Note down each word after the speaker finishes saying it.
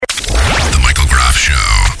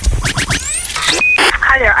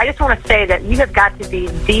I just want to say that you have got to be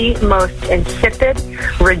the most insipid,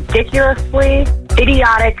 ridiculously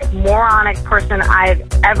idiotic, moronic person I've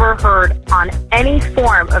ever heard on any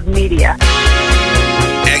form of media.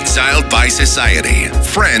 Exiled by society,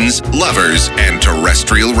 friends, lovers, and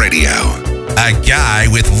terrestrial radio. A guy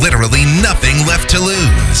with literally nothing left to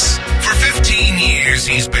lose. For 15 years,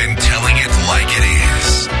 he's been telling it like it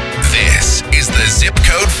is. This is the Zip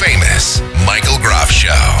Code Famous Michael Groff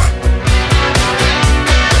Show.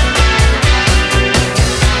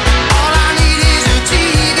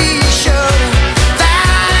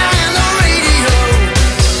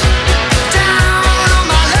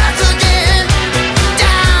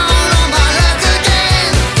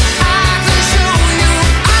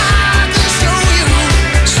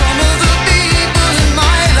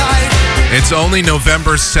 It's only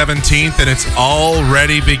November 17th, and it's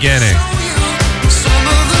already beginning.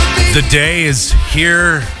 The day is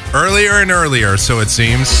here earlier and earlier, so it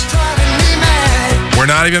seems. We're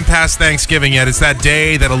not even past Thanksgiving yet. It's that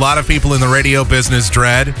day that a lot of people in the radio business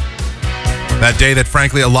dread. That day that,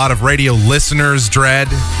 frankly, a lot of radio listeners dread.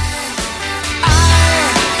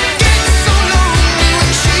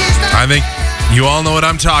 I think you all know what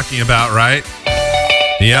I'm talking about, right?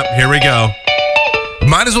 Yep, here we go.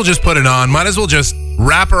 Might as well just put it on. Might as well just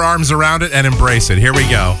wrap our arms around it and embrace it. Here we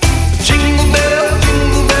go. Jingle bell,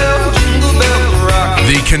 jingle bell, jingle bell rock.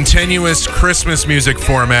 The continuous Christmas music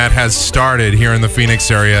format has started here in the Phoenix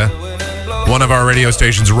area. One of our radio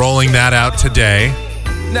stations rolling that out today.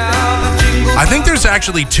 I think there's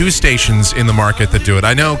actually 2 stations in the market that do it.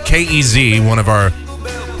 I know KEZ, one of our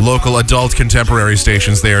local adult contemporary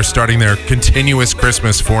stations, they are starting their continuous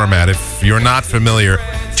Christmas format. If you're not familiar,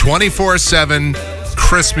 24/7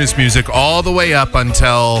 Christmas music all the way up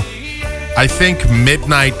until, I think,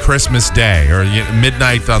 midnight Christmas Day, or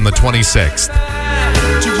midnight on the 26th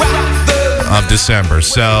of December.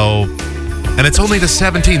 So, and it's only the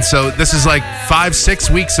 17th, so this is like 5-6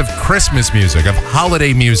 weeks of Christmas music, of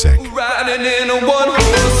holiday music.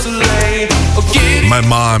 My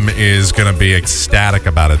mom is going to be ecstatic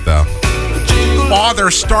about it, though. Oh,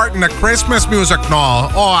 they're starting the Christmas music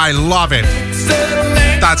now. Oh, I love it.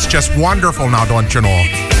 That's just wonderful now, don't you know?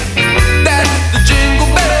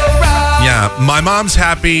 Yeah, my mom's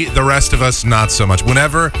happy. The rest of us, not so much.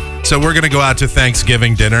 So we're going to go out to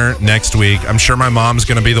Thanksgiving dinner next week. I'm sure my mom's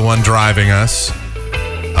going to be the one driving us.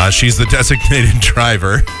 She's the designated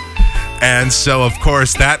driver. And so, of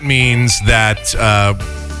course, that means that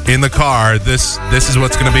in the car, this is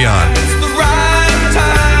what's going to be on.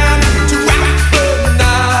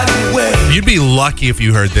 You'd be lucky if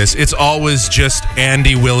you heard this. It's always just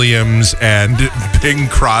Andy Williams and Bing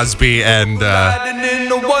Crosby and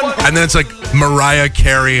then it's like Mariah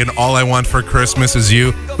Carey and All I Want for Christmas Is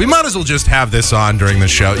You. We might as well just have this on during the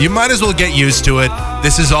show. You might as well get used to it.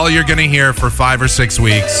 This is all you're going to hear for 5 or 6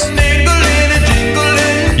 weeks.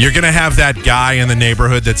 You're going to have that guy in the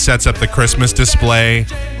neighborhood that sets up the Christmas display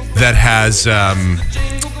that has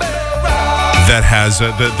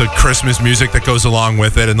the Christmas music that goes along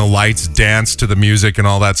with it, and the lights dance to the music and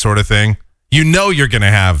all that sort of thing. You know you're going to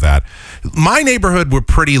have that. My neighborhood, we're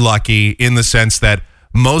pretty lucky in the sense that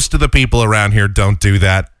most of the people around here don't do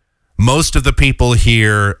that. Most of the people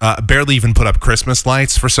here barely even put up Christmas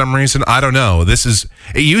lights for some reason. I don't know. It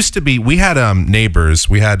used to be, we had neighbors.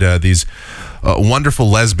 We had these wonderful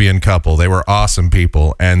lesbian couple. They were awesome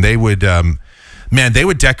people, and they would... they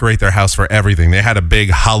would decorate their house for everything. They had a big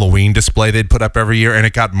Halloween display they'd put up every year, and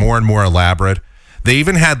it got more and more elaborate. They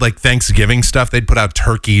even had, like, Thanksgiving stuff. They'd put out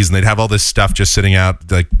turkeys, and they'd have all this stuff just sitting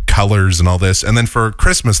out, like, colors and all this. And then for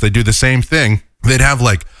Christmas, they'd do the same thing. They'd have,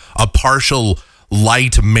 like, a partial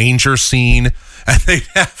light manger scene, and they'd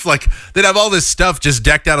have all this stuff just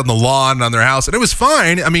decked out on the lawn on their house. And it was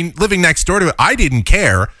fine. I mean, living next door to it, I didn't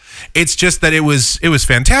care. It's just that it was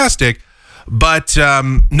fantastic. But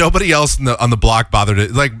nobody else on the block bothered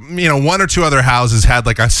it. Like, 1 or 2 other houses had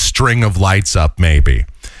like a string of lights up, maybe.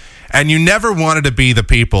 And you never wanted to be the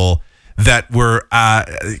people that were,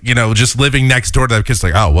 just living next door to them because,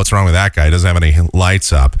 like, oh, what's wrong with that guy? He doesn't have any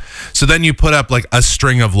lights up. So then you put up like a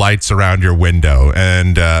string of lights around your window,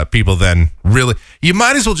 and people then really, you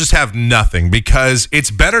might as well just have nothing, because it's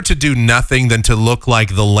better to do nothing than to look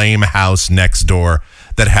like the lame house next door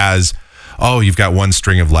that has, oh, you've got 1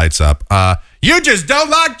 string of lights up. You just don't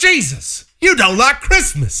like Jesus. You don't like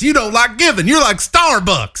Christmas. You don't like giving. You're like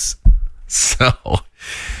Starbucks. So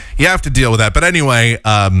you have to deal with that. But anyway,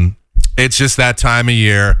 it's just that time of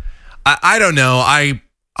year. I don't know.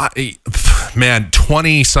 Man,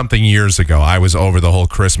 20-something years ago, I was over the whole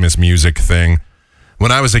Christmas music thing.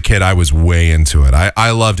 When I was a kid, I was way into it.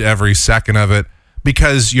 I loved every second of it.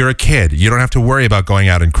 because you're a kid. You don't have to worry about going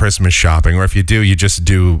out and Christmas shopping, or if you do, you just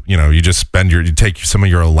you take some of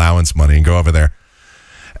your allowance money and go over there.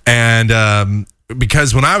 And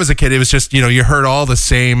because when I was a kid, it was just, you heard all the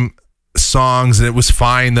same songs, and it was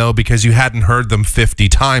fine though, because you hadn't heard them 50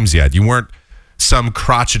 times yet. You weren't some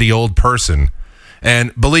crotchety old person.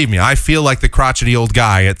 And believe me, I feel like the crotchety old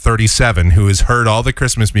guy at 37 who has heard all the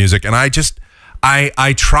Christmas music, and I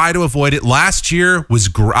try to avoid it. Last year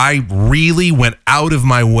I really went out of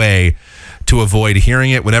my way to avoid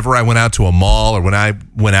hearing it. Whenever I went out to a mall or when I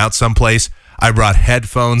went out someplace, I brought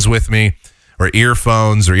headphones with me, or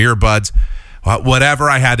earphones or earbuds,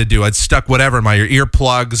 whatever I had to do. I'd stuck whatever in my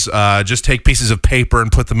earplugs, just take pieces of paper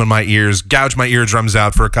and put them in my ears, gouge my eardrums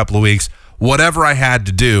out for a couple of weeks, whatever I had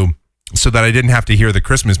to do so that I didn't have to hear the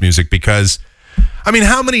Christmas music. Because,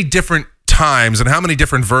 how many different times and how many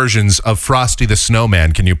different versions of Frosty the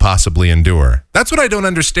Snowman can you possibly endure? That's what I don't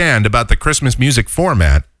understand about the Christmas music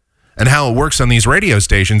format and how it works on these radio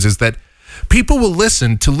stations, is that people will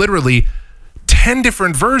listen to literally 10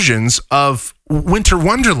 different versions of Winter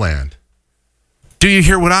Wonderland. Do you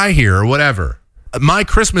hear what I hear, or whatever? My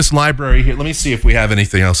Christmas library here, let me see if we have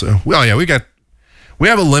anything else. Well, yeah, we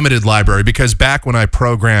have a limited library, because back when I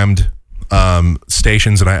programmed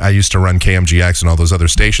stations, and I used to run KMGX and all those other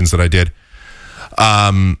stations that I did,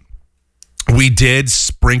 we did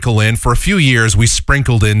sprinkle in, for a few years, we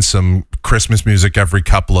sprinkled in some Christmas music every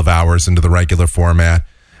couple of hours into the regular format.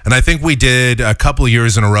 And I think we did a couple of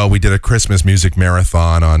years in a row, we did a Christmas music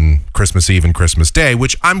marathon on Christmas Eve and Christmas Day,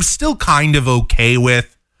 which I'm still kind of okay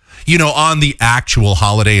with, on the actual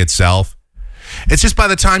holiday itself. It's just by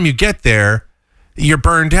the time you get there, you're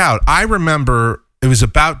burned out. I remember it was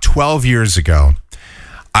about 12 years ago.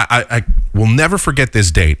 I will never forget this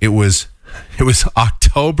date. It was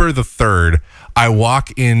October the 3rd. I walk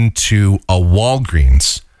into a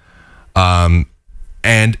Walgreens, and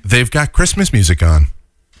they've got Christmas music on.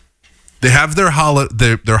 They have their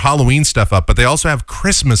Halloween stuff up, but they also have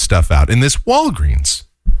Christmas stuff out in this Walgreens.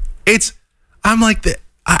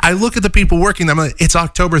 I look at the people working there, I'm like, it's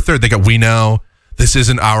October 3rd. They go, we know this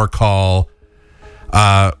isn't our call.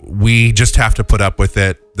 We just have to put up with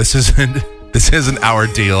it. This isn't our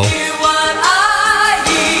deal.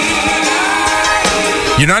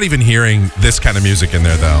 You're not even hearing this kind of music in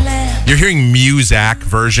there, though. You're hearing Muzak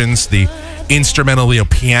versions, the instrumental,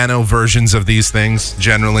 piano versions of these things,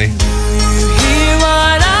 generally.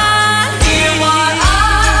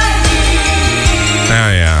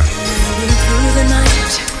 Oh, yeah.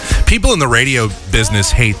 People in the radio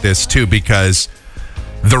business hate this, too, because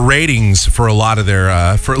the ratings for a lot of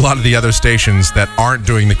the other stations that aren't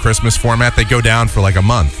doing the Christmas format, they go down for like a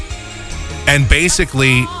month. And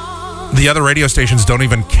basically, the other radio stations don't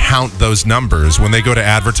even count those numbers when they go to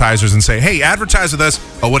advertisers and say, hey, advertise with us.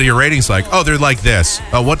 Oh, what are your ratings like? Oh, they're like this.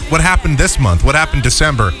 Oh, what happened this month? What happened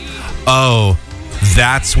December? Oh,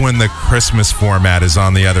 that's when the Christmas format is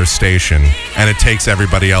on the other station, and it takes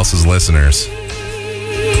everybody else's listeners.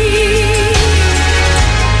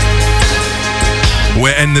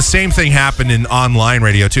 And the same thing happened in online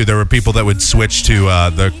radio, too. There were people that would switch to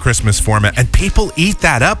the Christmas format, and people eat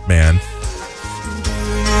that up, man.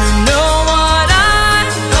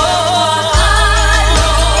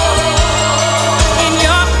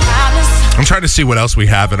 I'm trying to see what else we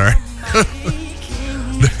have in our...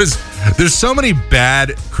 There's so many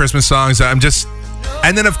bad Christmas songs. And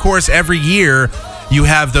then, of course, every year you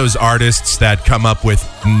have those artists that come up with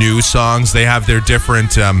new songs. They have their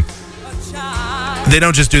different... they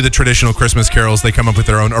don't just do the traditional Christmas carols. They come up with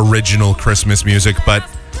their own original Christmas music. But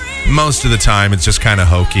most of the time, it's just kind of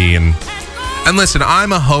hokey. And listen,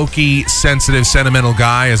 I'm a hokey, sensitive, sentimental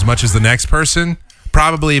guy as much as the next person.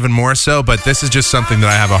 Probably even more so, but this is just something that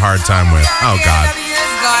I have a hard time with. Oh, God.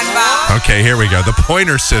 Okay, here we go. The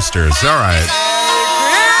Pointer Sisters. All right.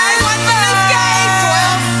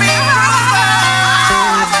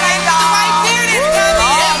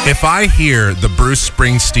 If I hear the Bruce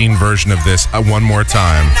Springsteen version of this one more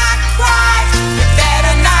time,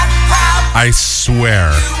 I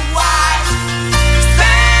swear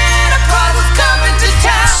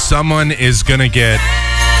someone is going to get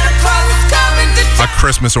a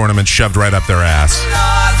Christmas ornament shoved right up their ass.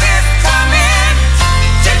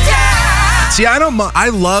 See, I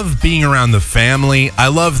love being around the family. I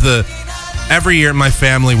love every year in my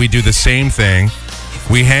family, we do the same thing.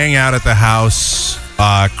 We hang out at the house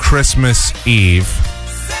Christmas Eve,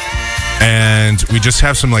 and we just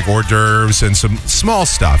have some like hors d'oeuvres and some small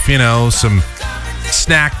stuff, some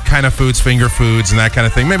snack kind of foods, finger foods and that kind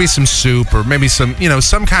of thing. Maybe some soup, or maybe some,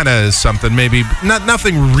 some kind of something, maybe not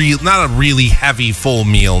a really heavy full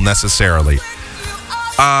meal necessarily.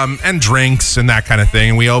 and drinks and that kind of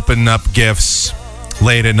thing. We open up gifts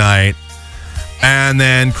late at night. And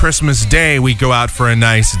then Christmas Day, we go out for a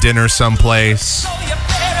nice dinner someplace.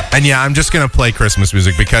 And yeah, I'm just going to play Christmas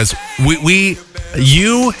music because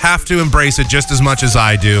you have to embrace it just as much as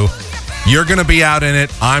I do. You're going to be out in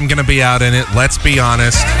it. I'm going to be out in it. Let's be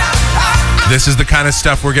honest. This is the kind of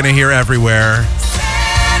stuff we're going to hear everywhere.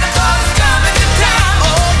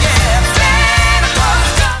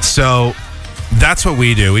 So that's what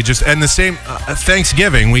we do. We just, and the same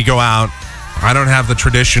Thanksgiving, we go out. I don't have the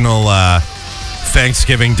traditional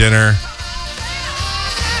Thanksgiving dinner.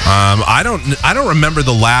 I don't remember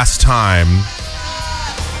the last time.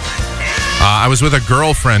 I was with a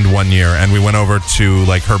girlfriend one year, and we went over to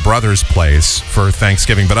like her brother's place for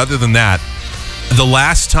Thanksgiving. But other than that, the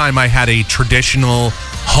last time I had a traditional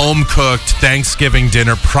home-cooked Thanksgiving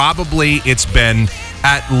dinner, probably it's been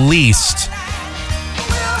at least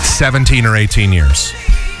 17 or 18 years.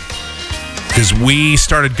 Because we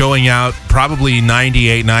started going out probably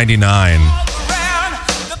 98, 99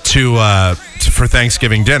 for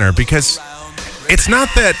Thanksgiving dinner, because it's not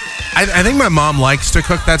that I think my mom likes to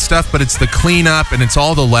cook that stuff, but it's the cleanup and it's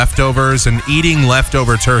all the leftovers and eating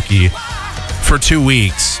leftover turkey for 2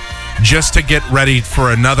 weeks just to get ready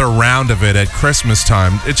for another round of it at Christmas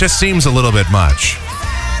time. It just seems a little bit much.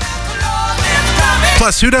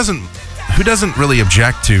 Plus, who doesn't really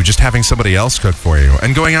object to just having somebody else cook for you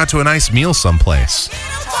and going out to a nice meal someplace?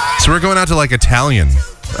 So we're going out to like Italian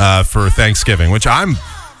for Thanksgiving, which I'm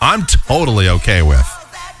totally okay with.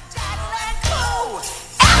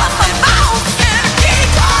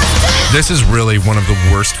 This is really one of the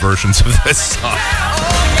worst versions of this song.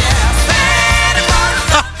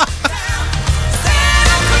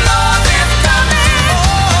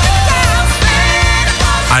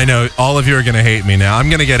 I know all of you are going to hate me now. I'm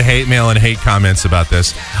going to get hate mail and hate comments about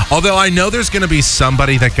this. Although I know there's going to be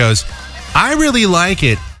somebody that goes, I really like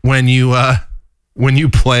it when you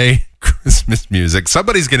play Christmas music.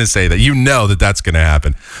 Somebody's going to say that. You know that that's going to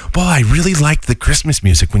happen. Boy, I really liked the Christmas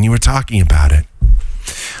music when you were talking about it.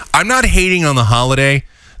 I'm not hating on the holiday.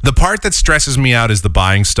 The part that stresses me out is the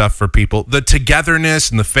buying stuff for people. The togetherness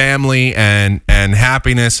and the family and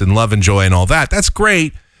happiness and love and joy and all that. That's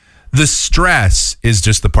great. The stress is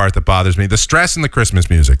just the part that bothers me. The stress and the Christmas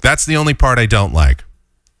music. That's the only part I don't like.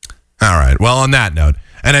 All right. Well, on that note,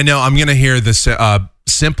 and I know I'm going to hear this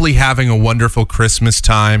Simply Having a Wonderful Christmas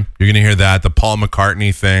Time. You're going to hear that. The Paul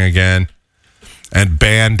McCartney thing again. And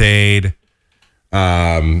Band-Aid.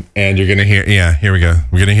 And you're going to hear, yeah, here we go.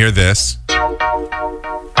 We're going to hear this.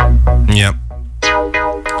 Yep.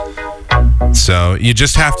 So you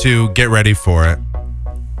just have to get ready for it.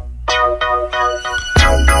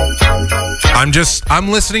 I'm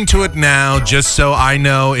listening to it now just so I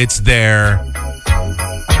know it's there.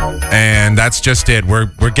 And that's just it. We're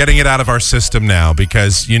getting it out of our system now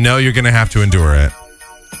because you know you're going to have to endure it.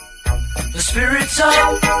 The spirit's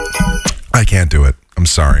up. I can't do it. I'm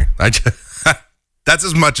sorry. That's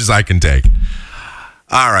as much as I can take.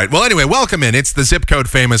 All right. Well, anyway, welcome in. It's the Zip Code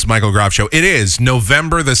Famous Michael Groff Show. It is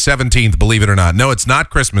November the 17th, believe it or not. No, it's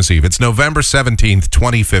not Christmas Eve. It's November 17th,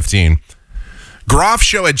 2015.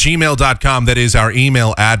 Groffshow@gmail.com. That is our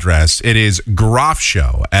email address. It is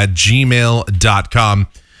groffshow@gmail.com.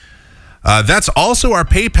 That's also our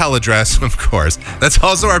PayPal address, of course. That's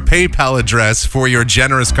also our PayPal address for your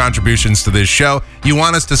generous contributions to this show. You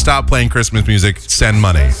want us to stop playing Christmas music? Send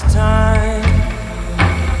money.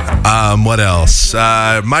 What else?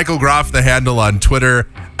 Michael Groff, the handle on Twitter,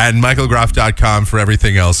 and michaelgroff.com for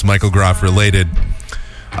everything else Michael Groff related.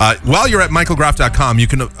 While you're at michaelgroff.com, you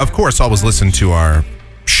can, of course, always listen to our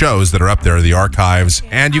shows that are up there, the archives,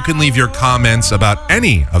 and you can leave your comments about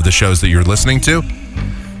any of the shows that you're listening to.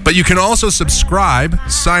 But you can also subscribe,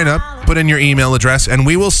 sign up, put in your email address, and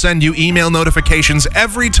we will send you email notifications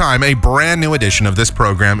every time a brand new edition of this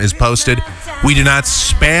program is posted. We do not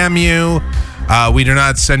spam you. We do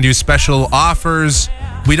not send you special offers.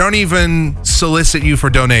 We don't even solicit you for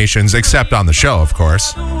donations, except on the show, of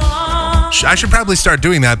course. I should probably start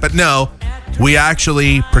doing that, but no. We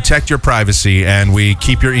actually protect your privacy, and we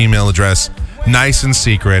keep your email address nice and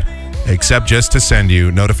secret, except just to send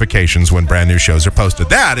you notifications when brand new shows are posted.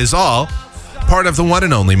 That is all part of the one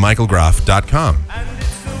and only michaelgroff.com.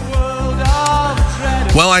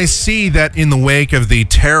 Well, I see that in the wake of the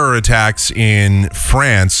terror attacks in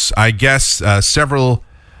France, I guess several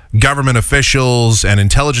government officials and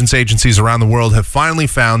intelligence agencies around the world have finally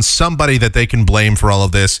found somebody that they can blame for all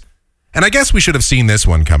of this. And I guess we should have seen this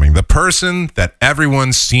one coming. The person that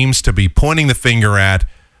everyone seems to be pointing the finger at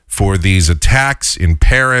for these attacks in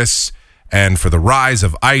Paris and for the rise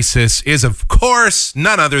of ISIS is, of course,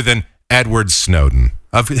 none other than Edward Snowden.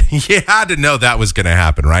 You had to know that was going to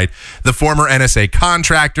happen, right? The former NSA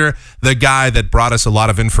contractor, the guy that brought us a lot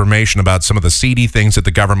of information about some of the seedy things that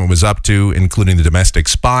the government was up to, including the domestic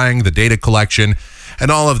spying, the data collection,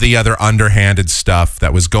 and all of the other underhanded stuff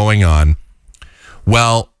that was going on.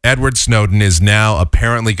 Well, Edward Snowden is now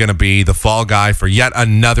apparently going to be the fall guy for yet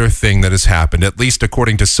another thing that has happened, at least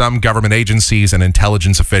according to some government agencies and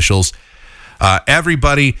intelligence officials.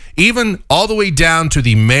 Everybody, even all the way down to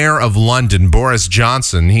the mayor of London, Boris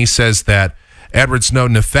Johnson, he says that Edward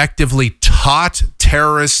Snowden effectively taught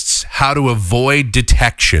terrorists how to avoid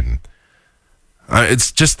detection.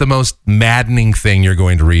 It's just the most maddening thing you're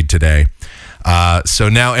going to read today. So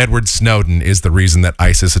now Edward Snowden is the reason that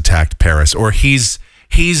ISIS attacked Paris, or he's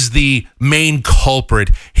the main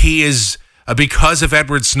culprit. He is, because of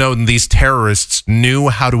Edward Snowden, these terrorists knew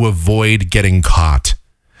how to avoid getting caught.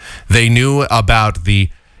 They knew about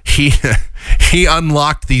he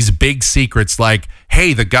unlocked these big secrets like,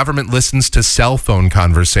 hey, the government listens to cell phone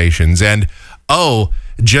conversations. And, oh,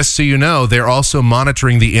 just so you know, they're also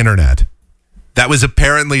monitoring the internet. That was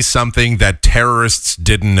apparently something that terrorists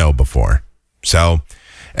didn't know before. So,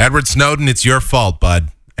 Edward Snowden, it's your fault, bud.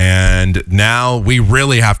 And now we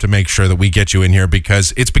really have to make sure that we get you in here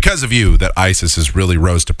because it's because of you that ISIS has really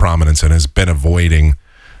rose to prominence and has been avoiding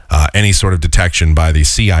any sort of detection by the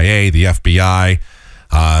CIA, the FBI,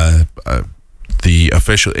 the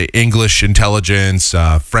official English intelligence,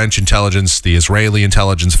 French intelligence, the Israeli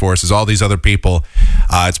intelligence forces, all these other people.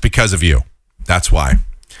 It's because of you. That's why.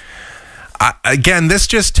 Again, this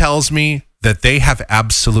just tells me that they have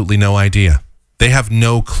absolutely no idea. They have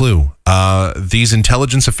no clue. These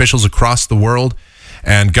intelligence officials across the world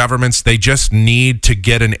and governments, they just need to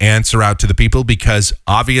get an answer out to the people because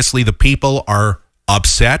obviously the people are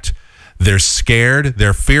upset, they're scared,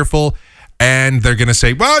 they're fearful, and they're going to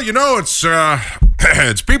say, well, you know,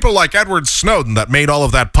 it's people like Edward Snowden that made all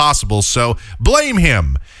of that possible, so blame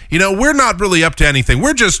him. You know, we're not really up to anything.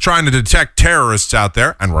 We're just trying to detect terrorists out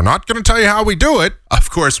there, and we're not going to tell you how we do it. Of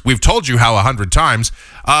course, we've told you how 100 times,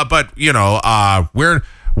 but, you know,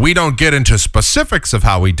 we don't get into specifics of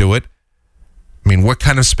how we do it. I mean, what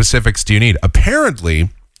kind of specifics do you need? Apparently,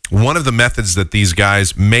 one of the methods that these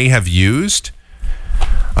guys may have used,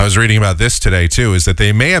 I was reading about this today too, is that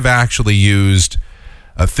they may have actually used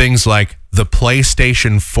things like the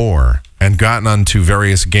PlayStation 4 and gotten onto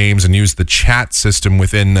various games and used the chat system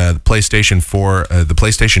within the PlayStation 4, the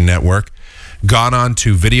PlayStation Network, gone on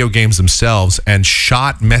to video games themselves and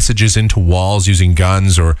shot messages into walls using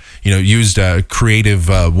guns or, you know, used creative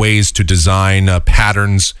ways to design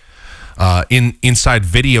patterns inside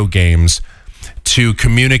video games to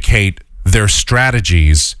communicate their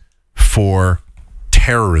strategies for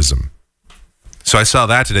terrorism. So I saw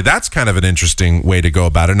that today. That's kind of an interesting way to go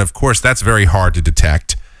about it. And of course, that's very hard to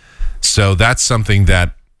detect. So that's something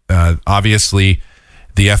that obviously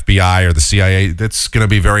the FBI or the CIA, that's going to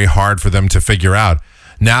be very hard for them to figure out.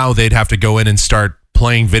 Now they'd have to go in and start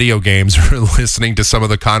playing video games or listening to some of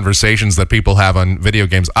the conversations that people have on video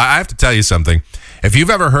games. I have to tell you something. If you've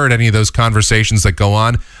ever heard any of those conversations that go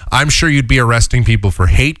on, I'm sure you'd be arresting people for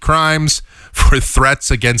hate crimes, for threats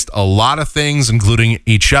against a lot of things, including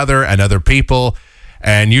each other and other people.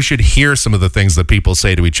 And you should hear some of the things that people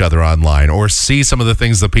say to each other online or see some of the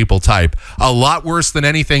things that people type. A lot worse than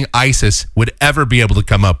anything ISIS would ever be able to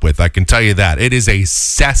come up with. I can tell you that. It is a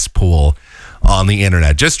cesspool on the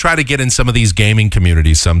internet. Just try to get in some of these gaming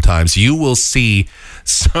communities sometimes. You will see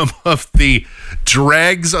some of the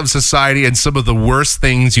dregs of society and some of the worst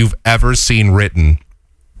things you've ever seen written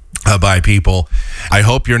by people. I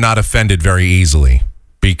hope you're not offended very easily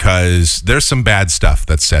because there's some bad stuff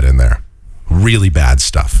that's said in there. Really bad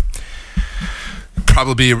stuff.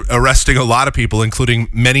 Probably arresting a lot of people, including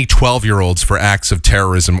many 12-year-olds for acts of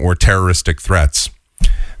terrorism or terroristic threats.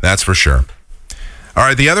 That's for sure. All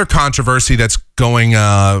right, the other controversy that's going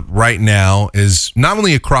right now is not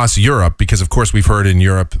only across Europe, because of course we've heard in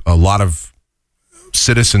Europe a lot of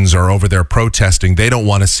citizens are over there protesting. They don't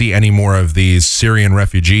want to see any more of these Syrian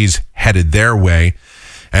refugees headed their way,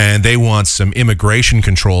 and they want some immigration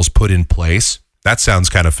controls put in place. That sounds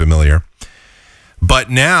kind of familiar. But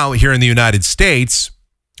now here in the United States,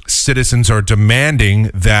 citizens are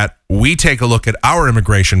demanding that we take a look at our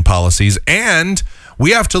immigration policies, and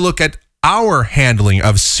we have to look at our handling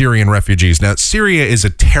of Syrian refugees. Now, Syria is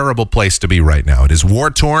a terrible place to be right now. It is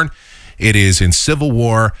war-torn. It is in civil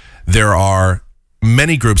war. There are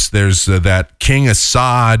many groups. There's that King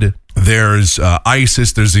Assad. There's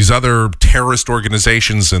ISIS. There's these other terrorist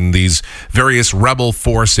organizations and these various rebel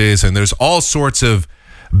forces. And there's all sorts of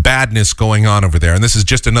badness going on over there. And this is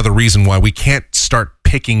just another reason why we can't start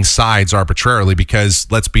picking sides arbitrarily, because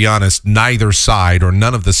let's be honest, neither side or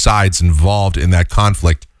none of the sides involved in that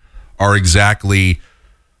conflict are exactly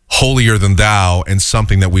holier than thou and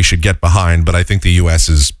something that we should get behind. But I think the U.S.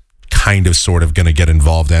 is kind of sort of going to get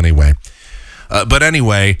involved anyway. But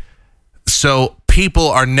anyway, so people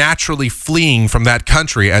are naturally fleeing from that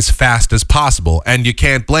country as fast as possible, and you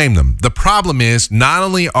can't blame them. The problem is not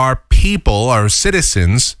only are people, our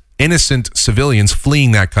citizens, innocent civilians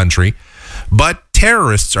fleeing that country, but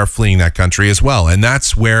terrorists are fleeing that country as well. And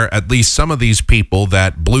that's where at least some of these people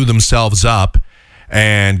that blew themselves up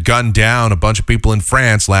and gunned down a bunch of people in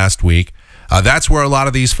France last week, that's where a lot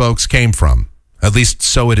of these folks came from. At least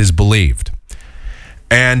so it is believed.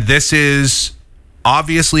 And this is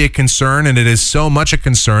obviously a concern, and it is so much a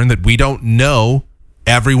concern that we don't know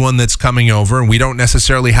everyone that's coming over, and we don't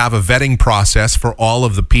necessarily have a vetting process for all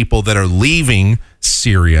of the people that are leaving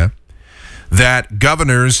Syria, that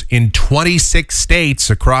governors in 26 states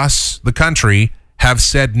across the country have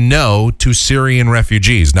said no to Syrian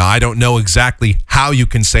refugees. Now, I don't know exactly how you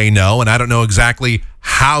can say no, and I don't know exactly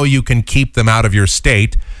how you can keep them out of your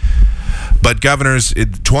state, but governors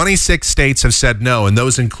in 26 states have said no, and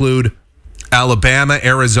those include Alabama,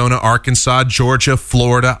 Arizona, Arkansas, Georgia,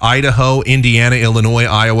 Florida, Idaho, Indiana, Illinois,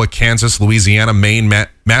 Iowa, Kansas, Louisiana, Maine,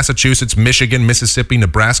 Massachusetts, Michigan, Mississippi,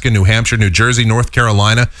 Nebraska, New Hampshire, New Jersey, North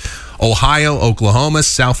Carolina, Ohio, Oklahoma,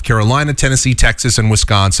 South Carolina, Tennessee, Texas, and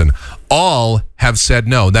Wisconsin. All have said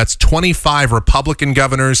no. That's 25 Republican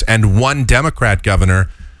governors and 1 Democrat governor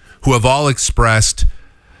who have all expressed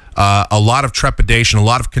a lot of trepidation, a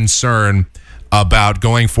lot of concern about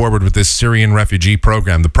going forward with this Syrian refugee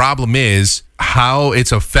program. The problem is how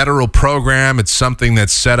it's a federal program. It's something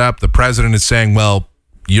that's set up. The president is saying, well,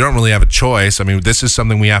 you don't really have a choice. I mean, this is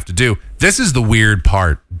something we have to do. This is the weird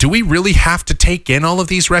part. Do we really have to take in all of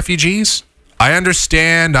these refugees? I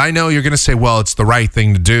understand. I know you're going to say, well, it's the right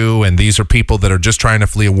thing to do, and these are people that are just trying to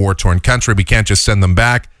flee a war-torn country. We can't just send them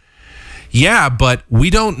back. Yeah, but we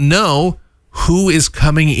don't know who is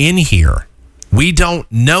coming in here. We don't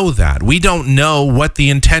know that. We don't know what the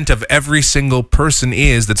intent of every single person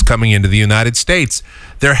is that's coming into the United States.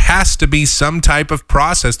 There has to be some type of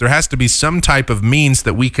process. There has to be some type of means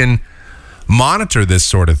that we can monitor this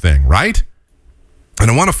sort of thing, right? And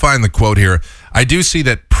I want to find the quote here. I do see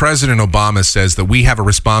that President Obama says that we have a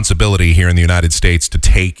responsibility here in the United States to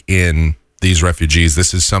take in these refugees.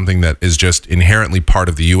 This is something that is just inherently part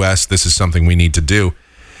of the U.S. This is something we need to do.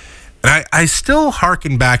 And I still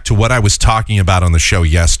hearken back to what I was talking about on the show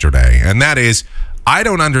yesterday, and that is, I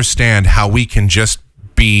don't understand how we can just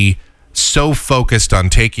be so focused on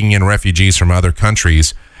taking in refugees from other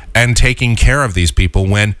countries and taking care of these people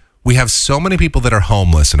when we have so many people that are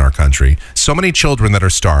homeless in our country, so many children that are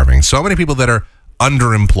starving, so many people that are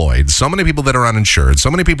underemployed, so many people that are uninsured, so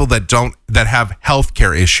many people that have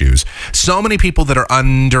healthcare issues, so many people that are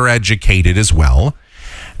undereducated as well.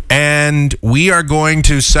 And we are going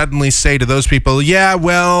to suddenly say to those people, yeah,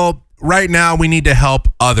 well, right now we need to help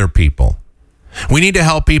other people. We need to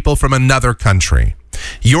help people from another country.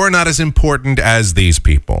 You're not as important as these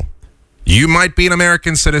people. You might be an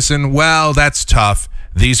American citizen. Well, that's tough.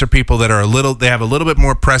 These are people that are they have a little bit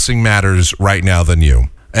more pressing matters right now than you.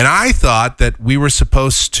 And I thought that we were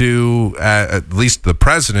supposed to, at least the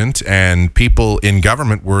president and people in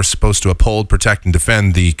government were supposed to uphold, protect, and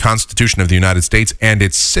defend the Constitution of the United States and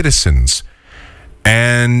its citizens.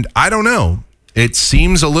 And I don't know. It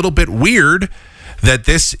seems a little bit weird that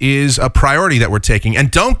this is a priority that we're taking. And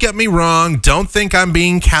don't get me wrong. Don't think I'm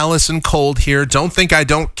being callous and cold here. Don't think I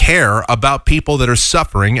don't care about people that are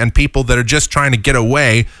suffering and people that are just trying to get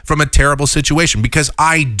away from a terrible situation, because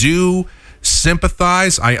I do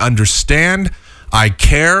sympathize, I understand, I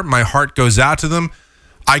care, my heart goes out to them.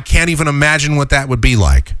 I can't even imagine what that would be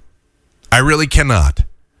like. I really cannot.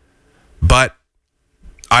 But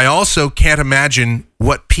I also can't imagine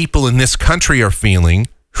what people in this country are feeling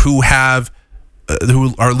who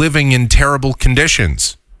are living in terrible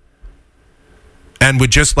conditions and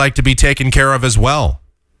would just like to be taken care of as well.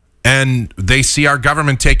 And they see our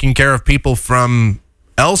government taking care of people from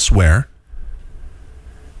elsewhere.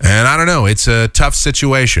 And I don't know, it's a tough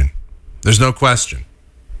situation. There's no question.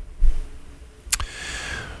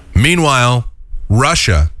 Meanwhile,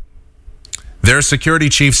 Russia, their security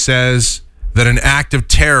chief says that an act of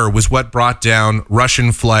terror was what brought down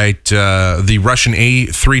Russian flight, the Russian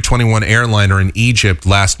A321 airliner in Egypt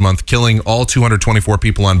last month, killing all 224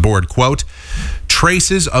 people on board. Quote,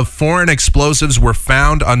 traces of foreign explosives were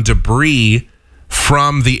found on debris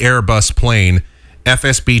from the Airbus plane.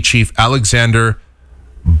 FSB chief Alexander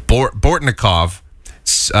Bortnikov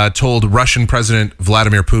told Russian President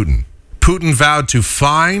Vladimir Putin. Putin vowed to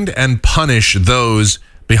find and punish those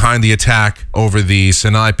behind the attack over the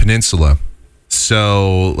Sinai Peninsula.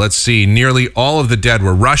 So let's see. Nearly all of the dead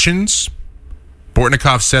were Russians.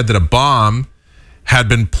 Bortnikov said that a bomb had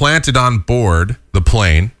been planted on board the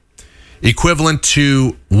plane, equivalent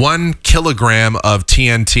to 1 kilogram of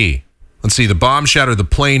TNT. Let's see. The bomb shattered the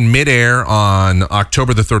plane midair on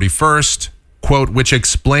October the 31st, quote, which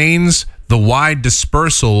explains the wide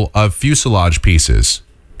dispersal of fuselage pieces.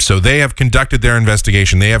 So they have conducted their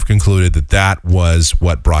investigation. They have concluded that that was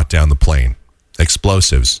what brought down the plane.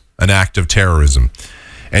 Explosives, an act of terrorism.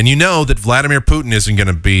 And you know that Vladimir Putin isn't going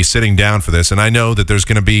to be sitting down for this. And I know that there's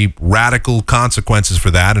going to be radical consequences for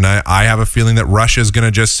that. And I have a feeling that Russia is going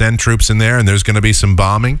to just send troops in there and there's going to be some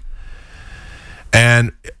bombing.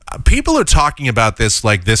 And people are talking about this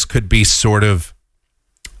like this could be sort of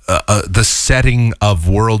the setting of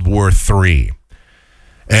World War III.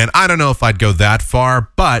 And I don't know if I'd go that far,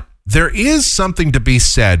 but there is something to be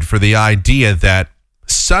said for the idea that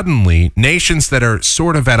suddenly nations that are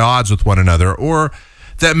sort of at odds with one another or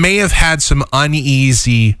that may have had some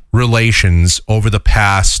uneasy relations over the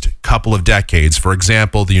past couple of decades, for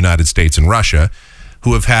example, the United States and Russia,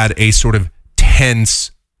 who have had a sort of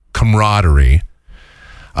tense camaraderie,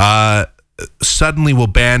 suddenly will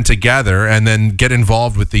band together and then get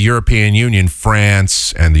involved with the European Union,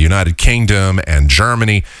 France, and the United Kingdom, and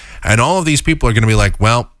Germany. And all of these people are going to be like,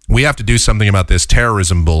 well, we have to do something about this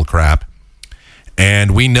terrorism bullcrap.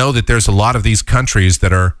 And we know that there's a lot of these countries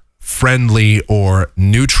that are friendly or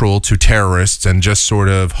neutral to terrorists and just sort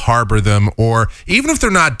of harbor them, or even if they're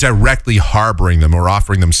not directly harboring them or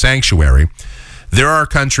offering them sanctuary, there are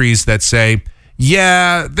countries that say,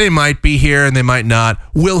 yeah, they might be here and they might not.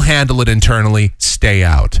 We'll handle it internally. Stay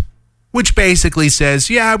out. Which basically says,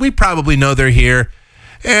 yeah, we probably know they're here.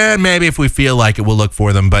 And maybe if we feel like it, we'll look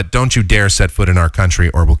for them. But don't you dare set foot in our country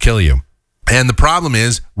or we'll kill you. And the problem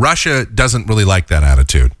is Russia doesn't really like that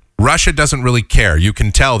attitude. Russia doesn't really care. You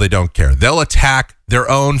can tell they don't care. They'll attack their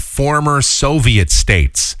own former Soviet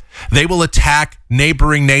states. They will attack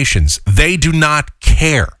neighboring nations. They do not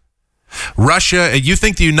care. Russia, you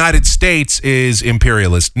think the United States is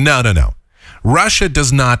imperialist? No. Russia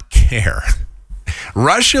does not care.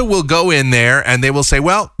 Russia will go in there and they will say,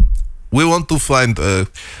 well, we want to find,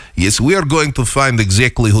 yes, we are going to find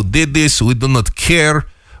exactly who did this. We do not care.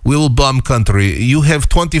 We will bomb country. You have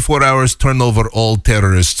 24 hours, turn over all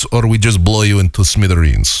terrorists, or we just blow you into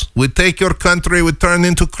smithereens. We take your country, we turn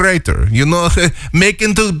into crater. Make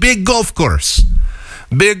into big golf course.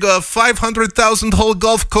 Big 500,000 hole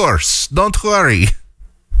golf course. Don't worry.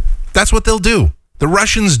 That's what they'll do. The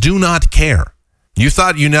Russians do not care. You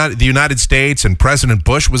thought the United States and President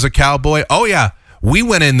Bush was a cowboy? Oh, yeah. We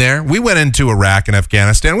went in there. We went into Iraq and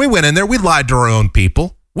Afghanistan. We went in there. We lied to our own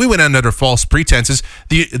people. We went in under false pretenses.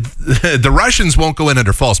 The Russians won't go in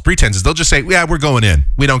under false pretenses. They'll just say, yeah, we're going in.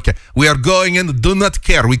 We don't care. We are going in. Do not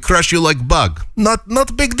care. We crush you like bug. Not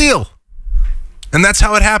a big deal. And that's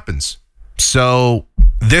how it happens. So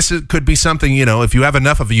this could be something, if you have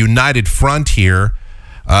enough of a united front here,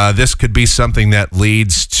 this could be something that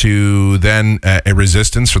leads to then a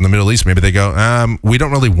resistance from the Middle East. Maybe they go, we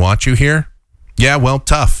don't really want you here. Yeah, well,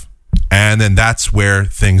 tough. And then that's where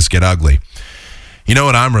things get ugly. You know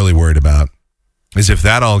what I'm really worried about is if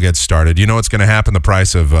that all gets started, you know what's going to happen? The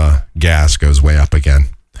price of gas goes way up again.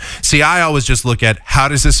 See, I always just look at how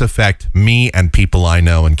does this affect me and people I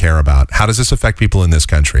know and care about? How does this affect people in this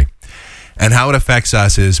country? And how it affects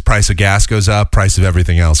us is price of gas goes up, price of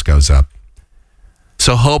everything else goes up.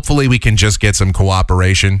 So hopefully we can just get some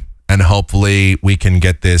cooperation and hopefully we can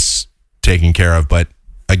get this taken care of. But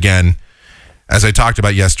again, as I talked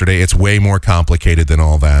about yesterday, it's way more complicated than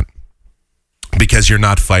all that. Because you're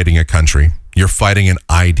not fighting a country. You're fighting an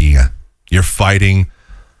idea. You're fighting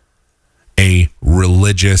a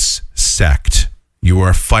religious sect. You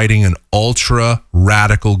are fighting an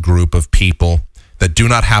ultra-radical group of people that do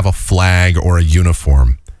not have a flag or a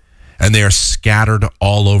uniform. And they are scattered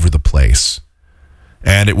all over the place.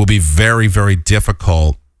 And it will be very, very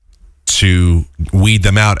difficult to weed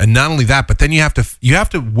them out. And not only that, but then you have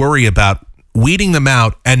to worry about weeding them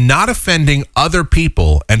out and not offending other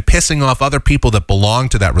people and pissing off other people that belong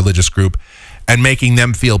to that religious group and making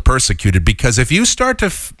them feel persecuted. Because if you start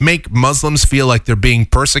to make Muslims feel like they're being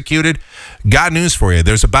persecuted, got news for you.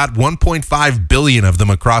 There's about 1.5 billion of them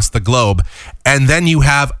across the globe. And then you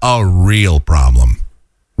have a real problem.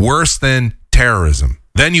 Worse than terrorism.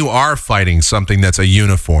 Then you are fighting something that's a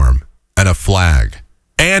uniform and a flag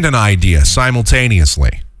and an idea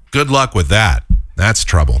simultaneously. Good luck with that. That's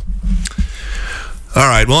trouble. All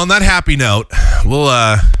right. Well, on that happy note,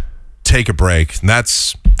 we'll take a break. And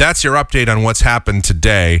that's your update on what's happened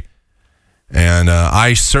today. And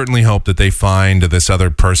I certainly hope that they find this other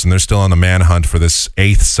person. They're still on the manhunt for this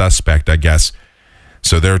 8th suspect, I guess.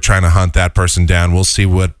 So they're trying to hunt that person down. We'll see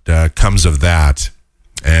what comes of that.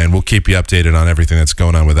 And we'll keep you updated on everything that's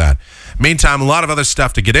going on with that. Meantime, a lot of other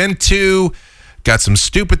stuff to get into. Got some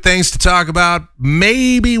stupid things to talk about.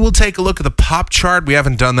 Maybe we'll take a look at the pop chart. We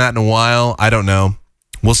haven't done that in a while. I don't know.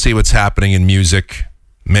 We'll see what's happening in music.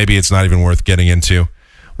 Maybe it's not even worth getting into.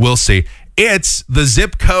 We'll see. It's the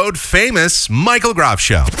Zip Code famous Michael Groff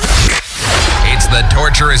Show. It's the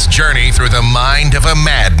torturous journey through the mind of a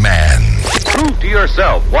madman. Prove to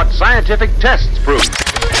yourself what scientific tests prove.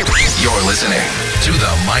 You're listening to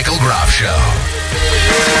the Michael Groff Show.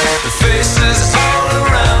 The faces all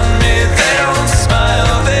around me, they don't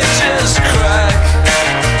smile, they just crack.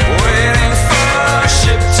 Waiting for our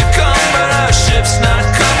ship to come, but our ship's not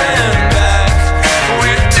coming back.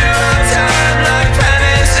 We do our time like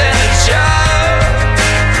pennies in a jar.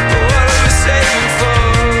 What are we saving for?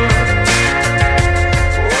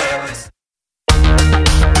 What are we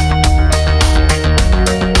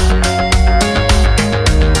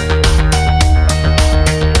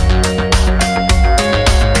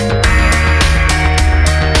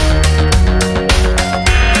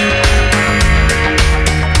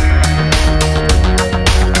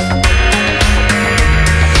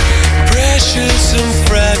precious and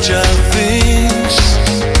fragile things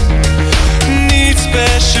need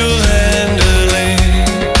special handling.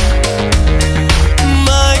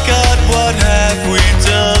 My God, what have we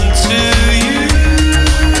done to you?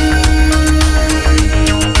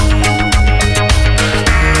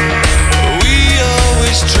 We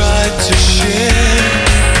always tried to share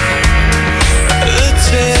the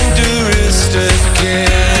tenderest of care.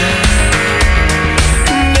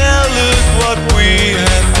 Now look what we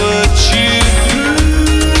have put you through.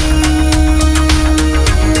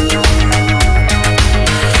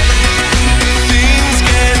 Things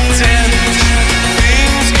get tense,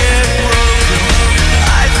 things get broken.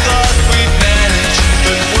 I thought we'd manage,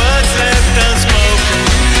 but words left unspoken,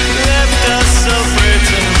 left us so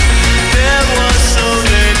brittle. There was so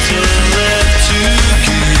little left to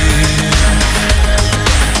give.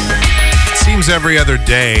 It seems every other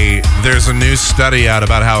day there's a new study out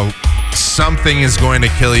about how something is going to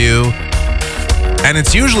kill you. And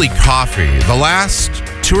it's usually coffee. The last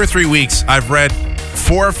 2 or 3 weeks, I've read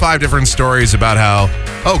 4 or 5 different stories about how,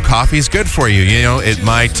 coffee's good for you. You know, it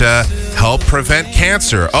might help prevent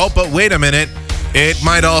cancer. Oh, but wait a minute. It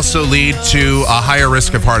might also lead to a higher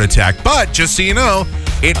risk of heart attack. But just so you know,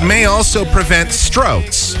 it may also prevent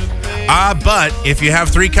strokes. But if you have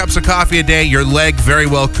 3 cups of coffee a day, your leg very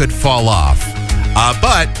well could fall off.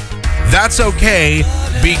 But that's okay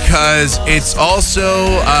because it's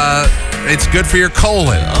also it's good for your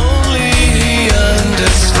colon.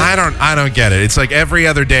 I don't get it. It's like every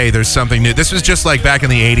other day there's something new. This was just like back in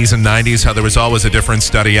the 80s and 90s how there was always a different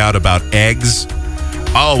study out about eggs.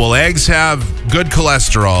 Oh, well, eggs have good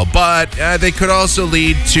cholesterol, but they could also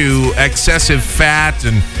lead to excessive fat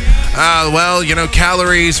and,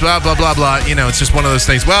 calories, blah, blah, blah, blah. You know, it's just one of those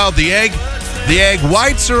things. Well, the egg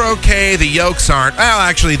whites are okay. The yolks aren't. Well,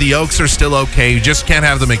 actually, the yolks are still okay. You just can't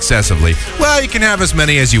have them excessively. Well, you can have as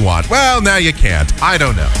many as you want. Well, now you can't. I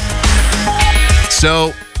don't know.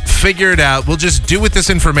 So figure it out. We'll just do with this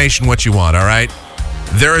information what you want, all right?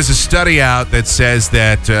 There is a study out that says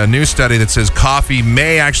that, a new study that says coffee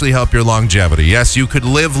may actually help your longevity. Yes, you could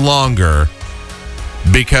live longer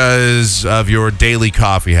because of your daily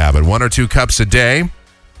coffee habit. 1 or 2 cups a day.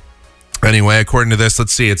 Anyway, according to this,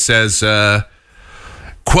 let's see. It says,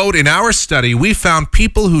 quote, in our study, we found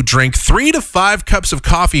people who drink 3 to 5 cups of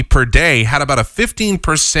coffee per day had about a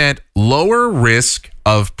 15% lower risk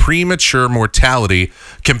of premature mortality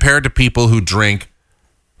compared to people who drink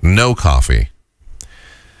no coffee.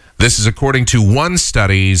 This is according to one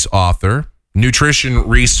study's author, nutrition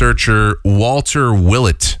researcher Walter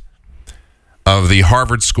Willett of the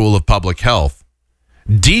Harvard School of Public Health.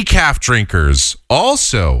 Decaf drinkers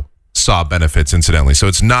also saw benefits, incidentally. So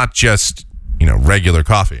it's not just, regular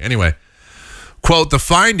coffee. Anyway, quote, the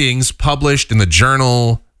findings published in the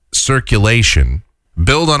journal Circulation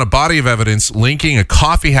build on a body of evidence linking a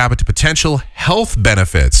coffee habit to potential health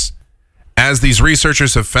benefits. As these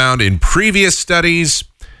researchers have found in previous studies,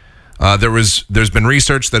 there's been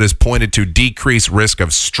research that has pointed to decreased risk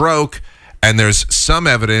of stroke, and there's some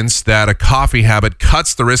evidence that a coffee habit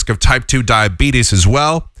cuts the risk of type 2 diabetes as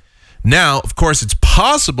well. Now, of course, it's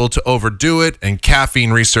possible to overdo it, and caffeine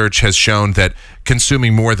research has shown that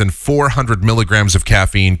consuming more than 400 milligrams of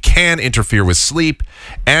caffeine can interfere with sleep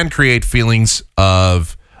and create feelings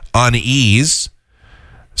of unease.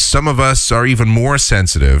 some of us are even more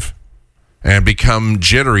sensitive and become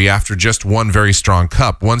jittery after just one very strong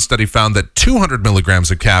cup. One study found that 200 milligrams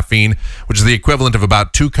of caffeine, which is the equivalent of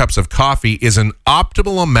about 2 cups of coffee, is an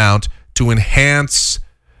optimal amount to enhance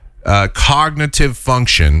cognitive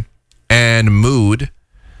function and mood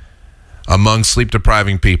among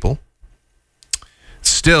sleep-depriving people.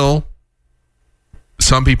 Still,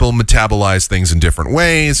 some people metabolize things in different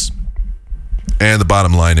ways, and the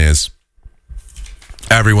bottom line is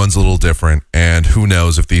everyone's a little different, and who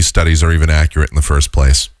knows if these studies are even accurate in the first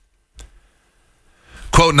place.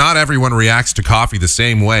 Quote, not everyone reacts to coffee the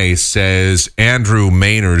same way, says Andrew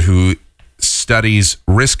Maynard, who studies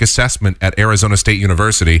risk assessment at Arizona State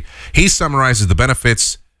University. He summarizes the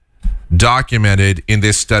benefits documented in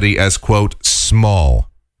this study as, quote, small.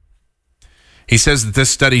 He says that this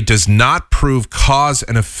study does not prove cause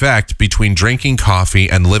and effect between drinking coffee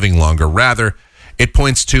and living longer. Rather, it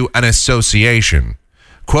points to an association.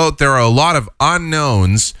 Quote, there are a lot of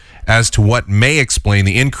unknowns as to what may explain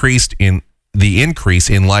the increase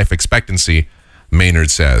in life expectancy,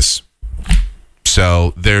 Maynard says.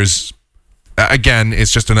 So there's, again,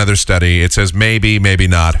 it's just another study. It says maybe, maybe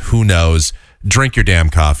not, who knows. Drink your damn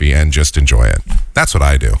coffee and just enjoy it. That's what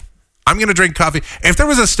I do. I'm going to drink coffee. If there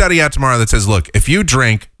was a study out tomorrow that says, look, if you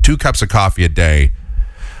drink 2 cups of coffee a day,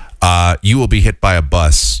 you will be hit by a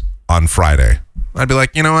bus on Friday. I'd be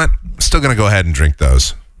like, you know what? I'm still going to go ahead and drink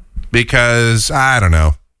those because, I don't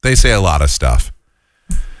know, they say a lot of stuff.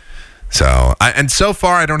 So, and so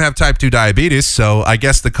far I don't have type 2 diabetes, so I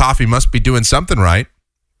guess the coffee must be doing something right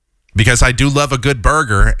because I do love a good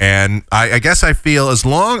burger, and I guess I feel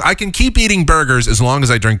I can keep eating burgers as long as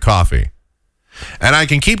I drink coffee. And I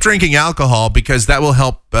can keep drinking alcohol because that will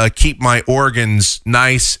help keep my organs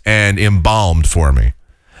nice and embalmed for me.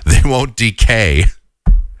 They won't decay.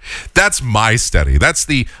 That's my study. That's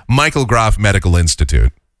the Michael Groff Medical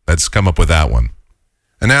Institute that's come up with that one.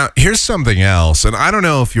 And now, here's something else. And I don't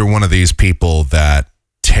know if you're one of these people that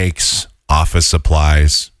takes office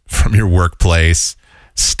supplies from your workplace,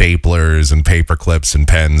 staplers and paper clips and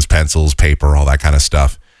pens, pencils, paper, all that kind of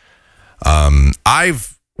stuff.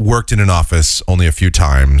 I've worked in an office only a few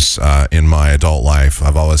times in my adult life.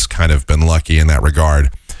 I've always kind of been lucky in that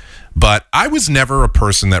regard. But I was never a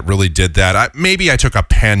person that really did that. Maybe I took a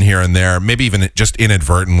pen here and there, maybe even just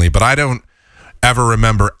inadvertently, but I don't ever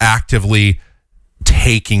remember actively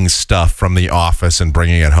taking stuff from the office and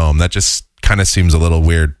bringing it home. That just kind of seems a little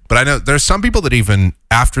weird. But I know there's some people that even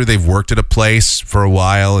after they've worked at a place for a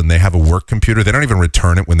while and they have a work computer, they don't even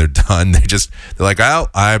return it when they're done. They're like, oh,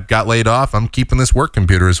 I got laid off. I'm keeping this work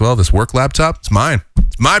computer as well. This work laptop, it's mine.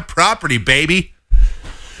 It's my property, baby.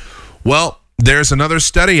 Well, there's another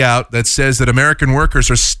study out that says that American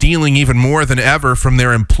workers are stealing even more than ever from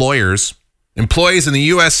their employers. Employees in the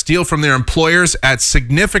U.S. steal from their employers at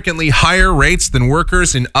significantly higher rates than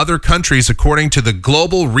workers in other countries, according to the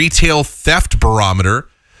Global Retail Theft Barometer,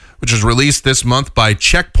 which was released this month by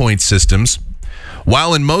Checkpoint Systems.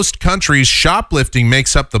 While in most countries, shoplifting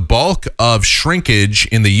makes up the bulk of shrinkage,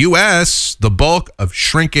 in the U.S., the bulk of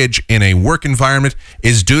shrinkage in a work environment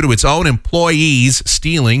is due to its own employees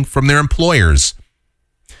stealing from their employers.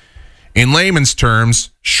 In layman's terms,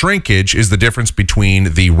 shrinkage is the difference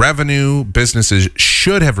between the revenue businesses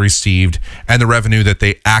should have received and the revenue that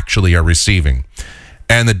they actually are receiving.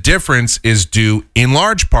 And the difference is due, in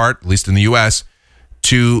large part, at least in the U.S.,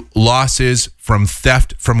 to losses from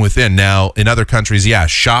theft from within. Now, in other countries,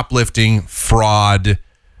 shoplifting, fraud,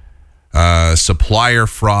 supplier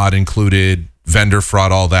fraud included, vendor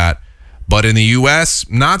fraud, all that. But in the U.S.,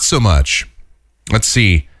 not so much. Let's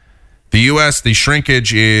see. The U.S., the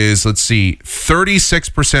shrinkage is,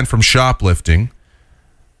 36% from shoplifting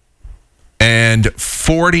and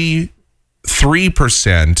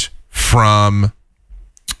 43% from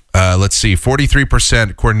 43%,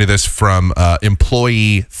 according to this, from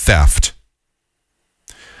employee theft.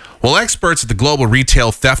 Well, experts at the Global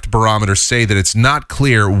Retail Theft Barometer say that it's not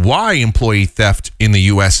clear why employee theft in the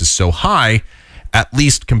U.S. is so high, at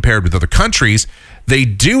least compared with other countries. They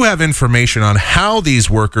do have information on how these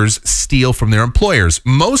workers steal from their employers.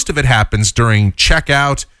 Most of it happens during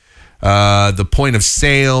checkout, the point of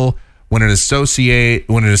sale, when an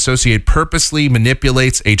associate purposely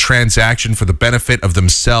manipulates a transaction for the benefit of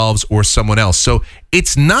themselves or someone else. So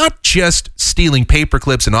it's not just stealing paper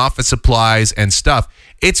clips and office supplies and stuff.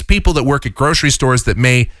 It's people that work at grocery stores that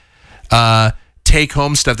may take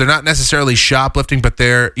home stuff. They're not necessarily shoplifting, but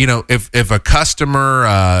they're, if a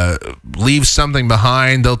customer leaves something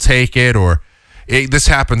behind, they'll take it. Or this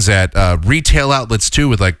happens at retail outlets too,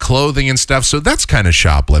 with like clothing and stuff. So that's kind of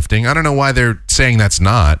shoplifting. I don't know why they're saying that's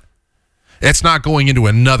not. It's not going into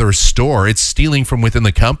another store. It's stealing from within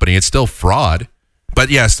the company. It's still fraud. But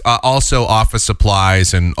yes, also office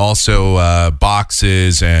supplies and also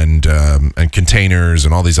boxes and containers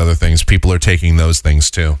and all these other things. People are taking those things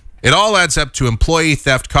too. It all adds up to employee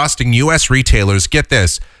theft costing U.S. retailers, get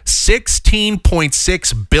this,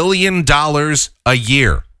 $16.6 billion a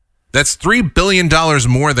year. That's $3 billion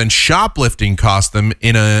more than shoplifting cost them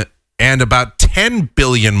and about $10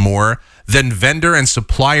 billion more than vendor and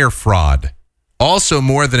supplier fraud. Also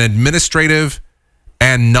more than administrative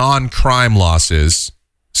and non-crime losses.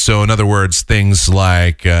 So in other words, things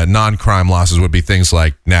like non-crime losses would be things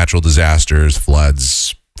like natural disasters,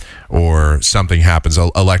 floods, or something happens,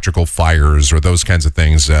 electrical fires, or those kinds of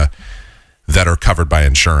things that are covered by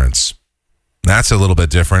insurance. That's a little bit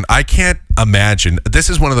different. I can't imagine. This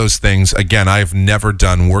is one of those things, again, I've never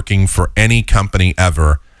done working for any company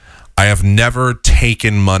ever. I have never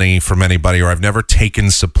taken money from anybody, or I've never taken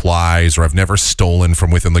supplies, or I've never stolen from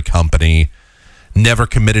within the company, never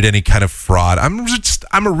committed any kind of fraud.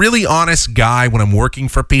 I'm a really honest guy when I'm working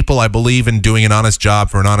for people. I believe in doing an honest job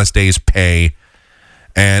for an honest day's pay.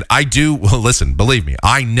 And I do, listen, believe me,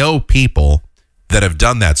 I know people that have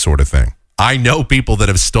done that sort of thing. I know people that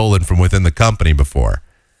have stolen from within the company before.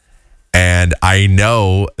 And I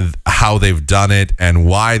know how they've done it and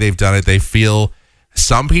why they've done it.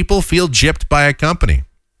 Some people feel gypped by a company.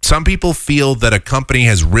 Some people feel that a company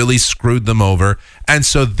has really screwed them over, and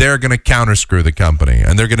so they're going to counter-screw the company,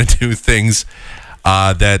 and they're going to do things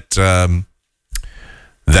that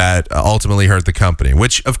ultimately hurt the company,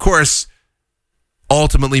 which, of course,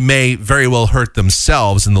 ultimately may very well hurt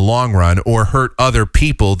themselves in the long run, or hurt other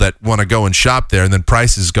people that want to go and shop there, and then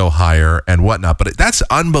prices go higher and whatnot. But that's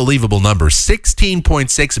unbelievable number,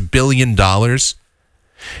 $16.6 billion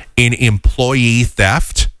in employee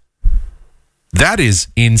theft. That is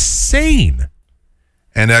insane.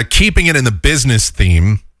 And keeping it in the business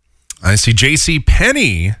theme, I see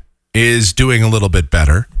JCPenney is doing a little bit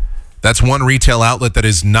better. That's one retail outlet that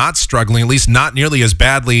is not struggling, at least not nearly as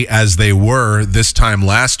badly as they were this time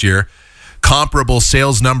last year. Comparable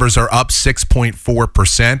sales numbers are up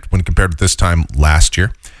 6.4% when compared to this time last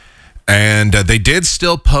year. And they did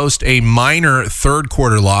still post a minor third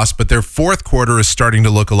quarter loss, but their fourth quarter is starting to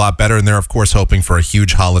look a lot better. And they're, of course, hoping for a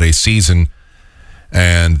huge holiday season.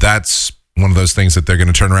 And that's one of those things that they're going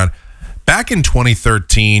to turn around. Back in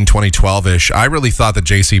 2013, 2012-ish, I really thought that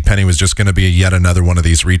JCPenney was just going to be yet another one of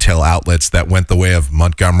these retail outlets that went the way of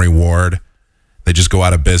Montgomery Ward. They just go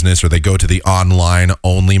out of business, or they go to the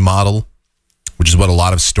online-only model, which is what a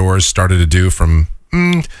lot of stores started to do from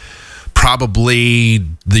probably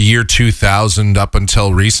the year 2000 up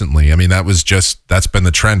until recently. I mean, that's been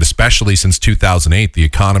the trend, especially since 2008. The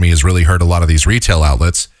economy has really hurt a lot of these retail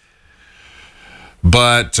outlets.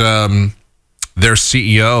 But their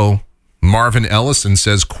CEO, Marvin Ellison,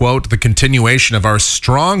 says, quote, "The continuation of our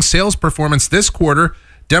strong sales performance this quarter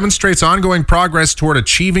demonstrates ongoing progress toward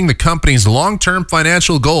achieving the company's long-term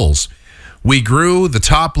financial goals. We grew the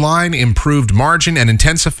top line, improved margin, and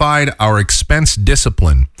intensified our expense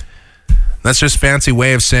discipline." That's just a fancy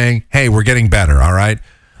way of saying, hey, we're getting better, all right?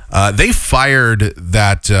 They fired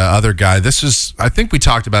that other guy. I think we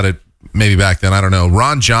talked about it maybe back then. I don't know.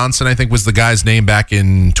 Ron Johnson, I think, was the guy's name back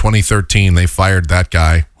in 2013. They fired that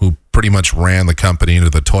guy who pretty much ran the company into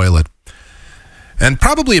the toilet. And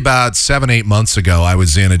probably about 7-8 months ago, I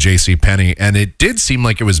was in a JCPenney, and it did seem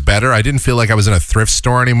like it was better. I didn't feel like I was in a thrift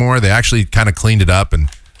store anymore. They actually kind of cleaned it up, and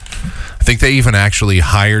I think they even actually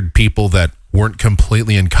hired people that weren't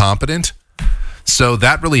completely incompetent. So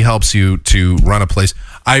that really helps you to run a place.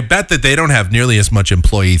 I bet that they don't have nearly as much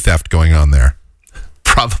employee theft going on there.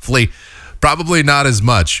 Probably not as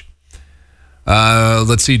much.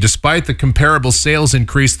 Let's see. Despite the comparable sales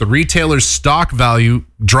increase, the retailer's stock value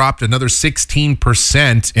dropped another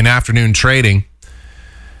 16% in afternoon trading.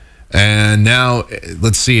 And now,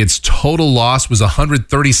 let's see, its total loss was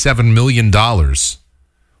 $137 million,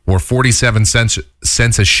 or 47 cents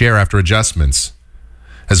a share after adjustments.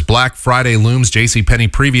 As Black Friday looms,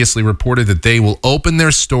 JCPenney previously reported that they will open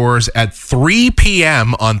their stores at 3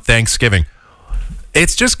 p.m. on Thanksgiving.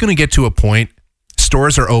 It's just going to get to a point.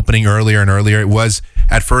 Stores are opening earlier and earlier. It was,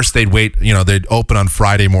 at first they'd wait, they'd open on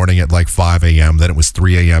Friday morning at like 5 a.m. Then it was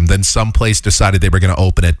 3 a.m. Then some place decided they were going to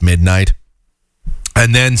open at midnight.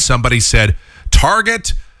 And then somebody said,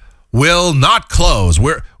 Target will not close.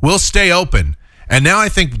 We'll stay open. And now I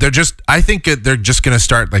think they're just going to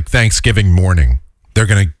start like Thanksgiving morning. They're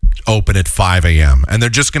going to open at 5 a.m. And they're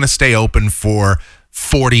just going to stay open for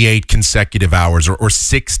 48 consecutive hours or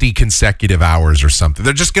 60 consecutive hours or something.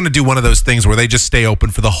 They're just going to do one of those things where they just stay open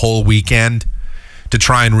for the whole weekend to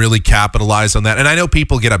try and really capitalize on that. And I know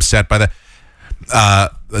people get upset by that.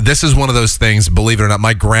 This is one of those things, believe it or not,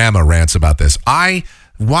 my grandma rants about this.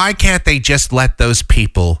 Why can't they just let those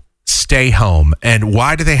people stay home? And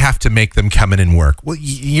why do they have to make them come in and work? Well,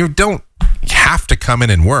 you don't have to come in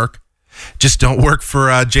and work. Just don't work for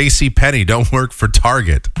JCPenney. Don't work for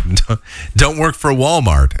Target. Don't work for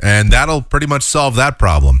Walmart. And that'll pretty much solve that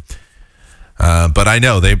problem. But I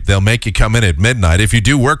know they'll make you come in at midnight. If you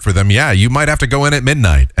do work for them, yeah, you might have to go in at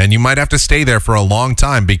midnight. And you might have to stay there for a long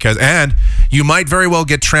time and you might very well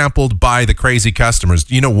get trampled by the crazy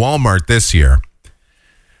customers. You know, Walmart this year,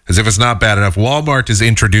 as if it's not bad enough, Walmart is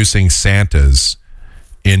introducing Santas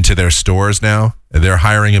into their stores now. They're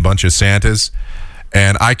hiring a bunch of Santas.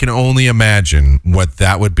 And I can only imagine what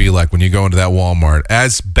that would be like when you go into that Walmart.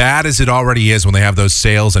 As bad as it already is when they have those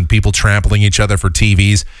sales and people trampling each other for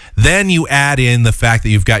TVs, then you add in the fact that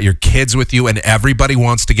you've got your kids with you and everybody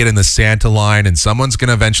wants to get in the Santa line and someone's going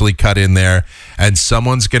to eventually cut in there and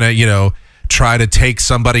someone's going to, try to take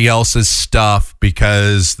somebody else's stuff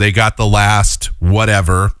because they got the last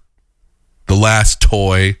whatever, the last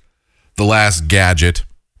toy, the last gadget.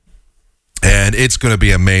 And it's going to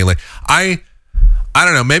be a melee. I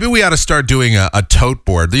don't know. Maybe we ought to start doing a tote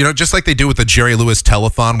board. Just like they do with the Jerry Lewis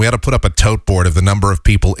telethon, we ought to put up a tote board of the number of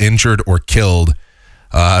people injured or killed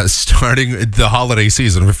starting the holiday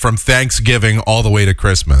season from Thanksgiving all the way to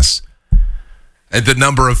Christmas. And the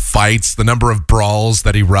number of fights, the number of brawls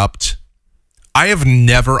that erupt. I have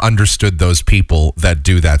never understood those people that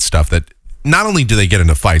do that stuff, that not only do they get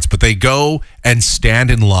into fights, but they go and stand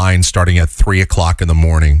in line starting at 3 o'clock in the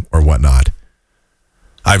morning or whatnot.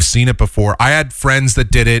 I've seen it before. I had friends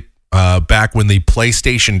that did it back when the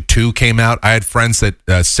PlayStation 2 came out. I had friends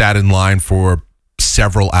that sat in line for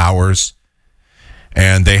several hours,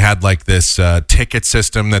 and they had like this ticket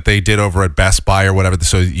system that they did over at Best Buy or whatever.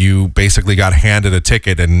 So you basically got handed a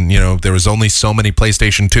ticket, and there was only so many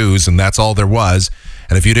PlayStation 2s, and that's all there was.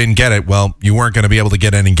 And if you didn't get it, well, you weren't going to be able to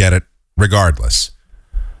get in and get it regardless.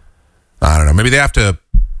 I don't know. Maybe they have to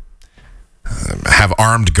have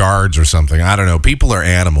armed guards or something. I don't know. People are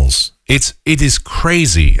animals. It is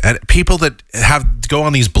crazy. And people that go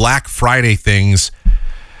on these Black Friday things,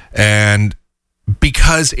 and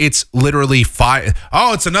because it's literally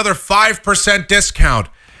it's another 5% discount.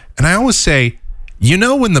 And I always say,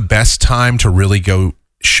 when the best time to really go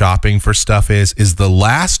shopping for stuff is the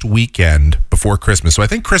last weekend before Christmas. So I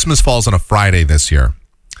think Christmas falls on a Friday this year.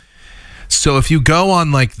 So if you go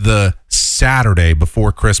on like the Saturday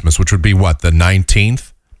before Christmas, which would be what, the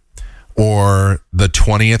 19th or the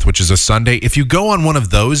 20th, which is a Sunday, if you go on one of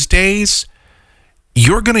those days,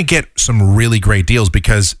 you're going to get some really great deals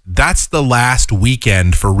because that's the last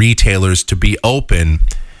weekend for retailers to be open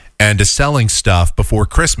and to selling stuff before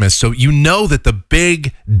Christmas. So that the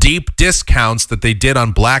big, deep discounts that they did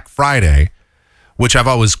on Black Friday, which I've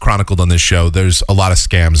always chronicled on this show, there's a lot of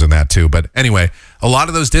scams in that too. But anyway, a lot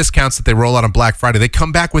of those discounts that they roll out on Black Friday, they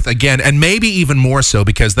come back with again, and maybe even more so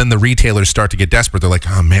because then the retailers start to get desperate. They're like,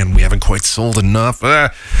 oh man, we haven't quite sold enough.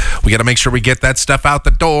 We got to make sure we get that stuff out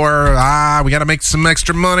the door. We got to make some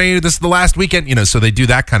extra money. This is the last weekend, so they do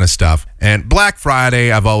that kind of stuff. And Black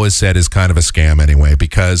Friday, I've always said, is kind of a scam anyway,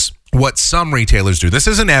 because what some retailers do, this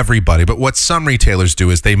isn't everybody, but what some retailers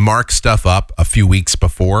do is they mark stuff up a few weeks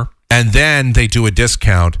before. And then they do a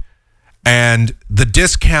discount, and the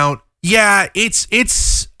discount,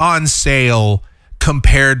 it's on sale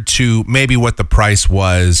compared to maybe what the price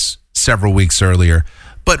was several weeks earlier,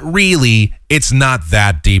 but really, it's not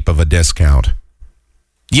that deep of a discount.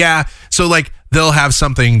 Yeah, so like they'll have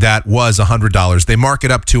something that was $100, they mark it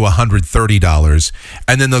up to $130,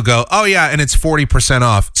 and then they'll go, oh yeah, and it's 40%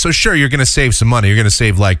 off. So sure, you're going to save some money. You're going to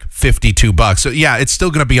save like $52. So yeah, it's still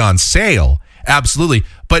going to be on sale. Absolutely,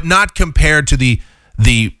 but not compared to the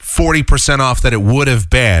 40% off that it would have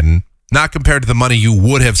been, not compared to the money you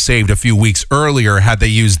would have saved a few weeks earlier had they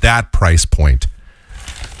used that price point.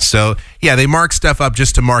 So, yeah, they mark stuff up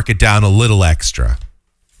just to mark it down a little extra.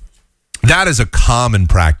 That is a common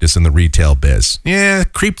practice in the retail biz. Yeah,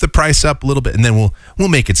 creep the price up a little bit, and then we'll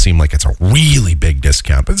make it seem like it's a really big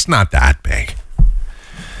discount, but it's not that big.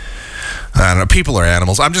 I don't know. People are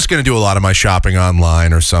animals. I'm just going to do a lot of my shopping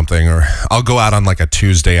online or something, or I'll go out on like a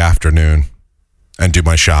Tuesday afternoon and do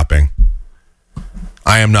my shopping.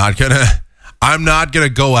 I'm not going to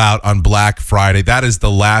go out on Black Friday. That is the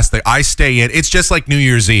last thing. I stay in. It's just like New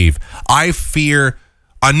Year's Eve.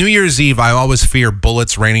 On New Year's Eve, I always fear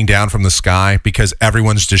bullets raining down from the sky because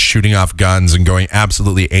everyone's just shooting off guns and going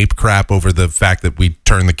absolutely ape crap over the fact that we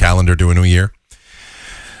turn the calendar to a new year.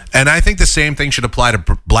 And I think the same thing should apply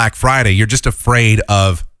to Black Friday. You're just afraid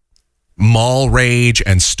of mall rage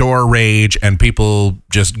and store rage and people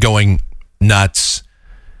just going nuts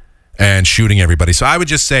and shooting everybody. So I would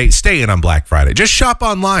just say, stay in on Black Friday. Just shop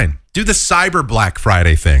online. Do the Cyber Black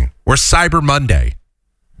Friday thing or Cyber Monday.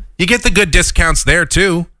 You get the good discounts there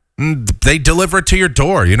too. They deliver it to your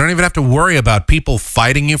door. You don't even have to worry about people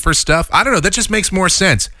fighting you for stuff. I don't know. That just makes more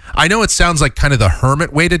sense. I know it sounds like kind of the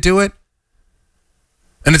hermit way to do it.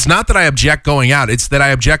 And it's not that I object going out. It's that I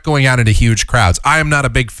object going out into huge crowds. I am not a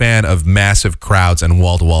big fan of massive crowds and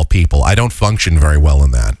wall-to-wall people. I don't function very well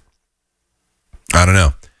in that. I don't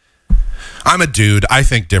know. I'm a dude. I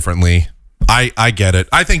think differently. I get it.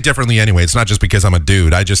 I think differently anyway. It's not just because I'm a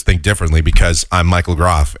dude. I just think differently because I'm Michael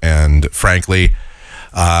Groff. And frankly,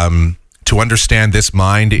 to understand this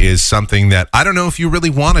mind is something that I don't know if you really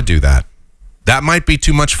want to do that. That might be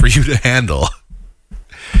too much for you to handle.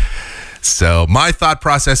 So my thought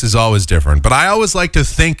process is always different, but I always like to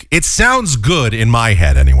think it sounds good in my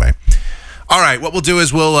head anyway. All right, what we'll do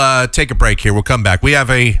is we'll take a break here. We'll come back. We have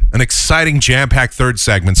an exciting jam-packed third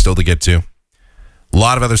segment still to get to. A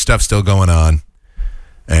lot of other stuff still going on.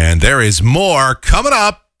 And there is more coming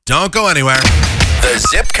up. Don't go anywhere. The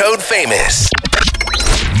Zip Code Famous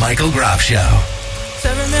Michael Groff Show. So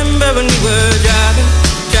I remember when we were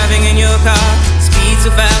driving in your car. Speed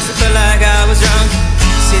so fast, I felt like I was drunk.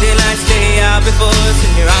 City lights lay out before us,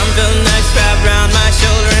 and your arm felt nice wrapped around my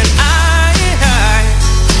shoulder. And I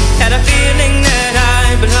had a feeling that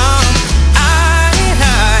I belonged.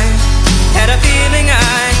 I had a feeling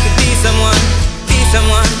I could be someone, be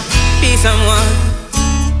someone, be someone.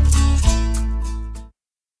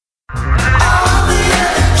 All the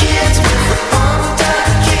other kids with the pumped up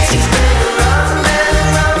kicks, better run,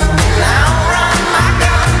 now run my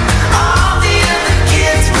gun. All the other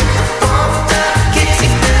kids with the pumped up kicks,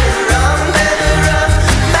 better run,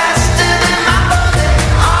 faster than my bullet.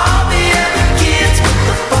 All the other kids with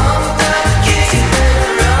the pumped up kicks,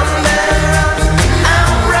 better run,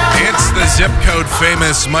 now run. It's the Zip Code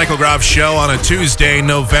Famous Michael Groff Show on a Tuesday,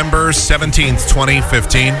 November 17th,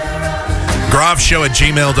 2015.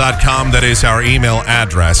 Groffshow@gmail.com. That is our email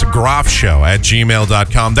address.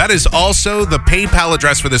 Groffshow@gmail.com. That is also the PayPal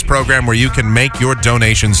address for this program where you can make your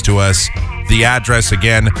donations to us. The address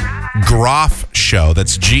again, Groff Show.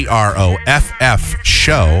 That's GROFF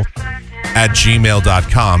Show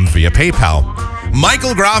 @gmail.com via PayPal.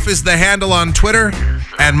 Michael Groff is the handle on Twitter,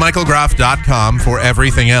 and michaelgroff.com for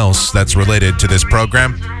everything else that's related to this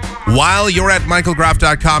program. While you're at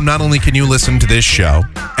michaelgroff.com, not only can you listen to this show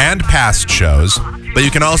and past shows, but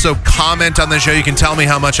you can also comment on the show. You can tell me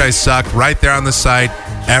how much I suck right there on the site.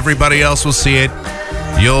 Everybody else will see it.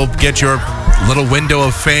 You'll get your little window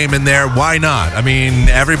of fame in there. Why not? I mean,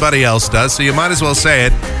 everybody else does, so you might as well say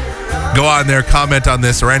it. Go on there, comment on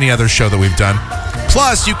this or any other show that we've done.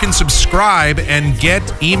 Plus, you can subscribe and get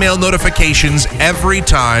email notifications every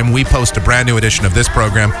time we post a brand new edition of this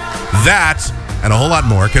program. That and a whole lot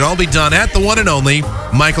more can all be done at the one and only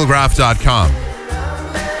michaelgroff.com.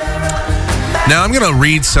 Now, I'm going to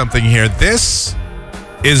read something here. This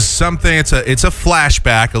is something, it's a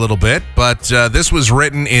flashback a little bit, but this was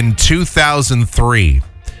written in 2003.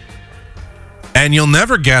 And you'll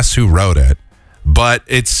never guess who wrote it, but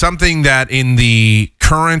it's something that in the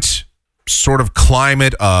current sort of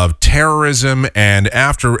climate of terrorism and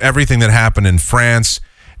after everything that happened in France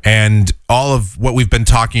and all of what we've been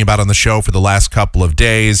talking about on the show for the last couple of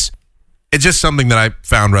days, it's just something that I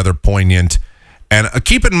found rather poignant. And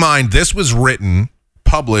keep in mind, this was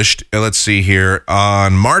published, let's see here,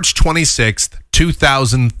 on March 26th,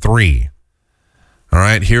 2003. All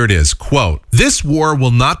right, here it is. Quote, "This war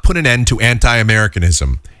will not put an end to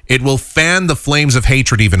anti-Americanism. It will fan the flames of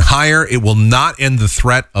hatred even higher. It will not end the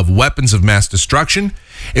threat of weapons of mass destruction.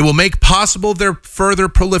 It will make possible their further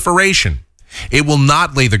proliferation. It will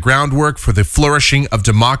not lay the groundwork for the flourishing of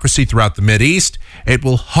democracy throughout the Mideast. It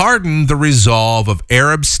will harden the resolve of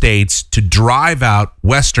Arab states to drive out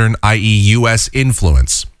Western, i.e. U.S.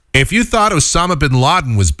 influence. If you thought Osama bin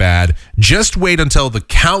Laden was bad, just wait until the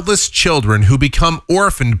countless children who become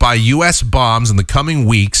orphaned by U.S. bombs in the coming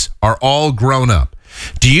weeks are all grown up.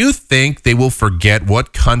 Do you think they will forget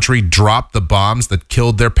what country dropped the bombs that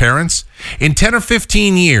killed their parents? In 10 or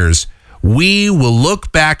 15 years, we will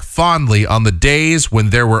look back fondly on the days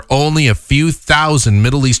when there were only a few thousand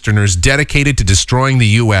Middle Easterners dedicated to destroying the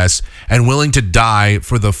U.S. and willing to die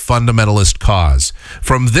for the fundamentalist cause.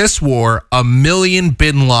 From this war, 1 million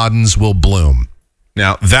bin Ladens will bloom."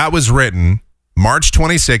 Now, that was written March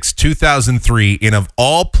 26, 2003, in, of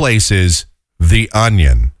all places, The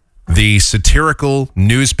Onion, the satirical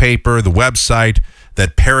newspaper, the website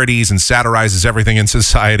that parodies and satirizes everything in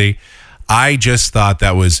society. I just thought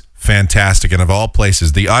that was fantastic. And of all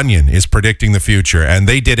places, The Onion is predicting the future, and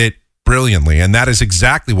they did it brilliantly. And that is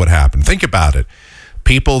exactly what happened. Think about it.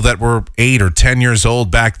 people that were 8 or 10 years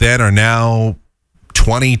old back then are now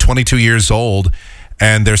 20, 22 years old.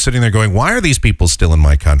 And they're sitting there going, why are these people still in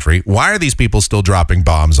my country? Why are these people still dropping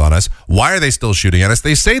bombs on us? Why are they still shooting at us?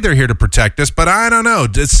 They say they're here to protect us, but I don't know.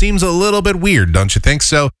 It seems a little bit weird, don't you think?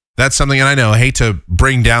 So that's something, and I know I hate to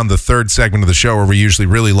bring down the third segment of the show where we usually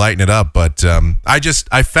really lighten it up, but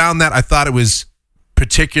I found that, I thought it was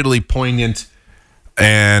particularly poignant,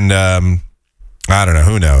 and I don't know,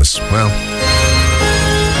 who knows? Well,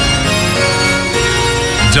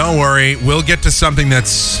 don't worry, we'll get to something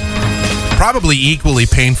that's probably equally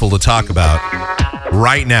painful to talk about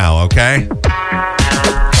right now, okay?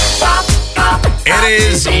 It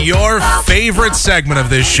is your favorite segment of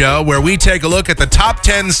this show where we take a look at the top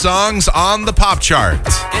 10 songs on the pop chart.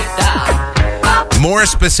 More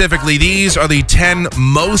specifically, these are the 10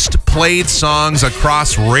 most played songs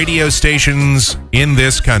across radio stations in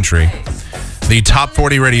this country. The top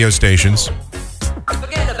 40 radio stations.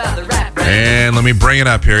 And let me bring it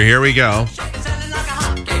up here. Here we go.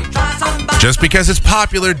 Just because it's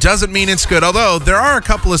popular doesn't mean it's good. Although there are a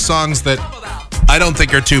couple of songs that I don't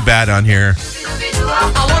think are too bad on here.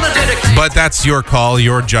 But that's your call,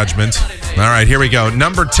 your judgment. All right, here we go.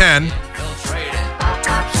 Number 10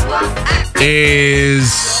 is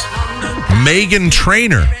Meghan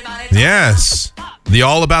Trainor. Yes. The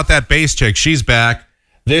All About That Bass chick. She's back.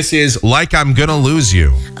 This is Like I'm Gonna Lose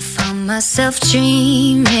You. I found myself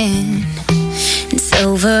dreaming in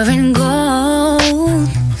silver and gold,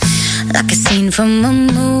 like a scene from a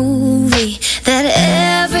movie that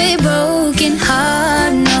every broken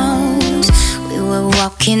heart knows. We were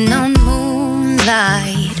walking on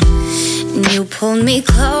moonlight and you pulled me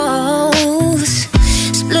close.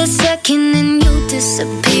 Split second and you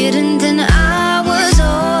disappeared, and then I was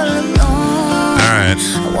all alone. All right.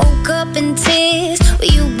 I woke up in tears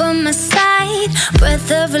with you by my side.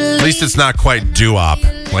 Breath of relief. At least it's not quite doo-wop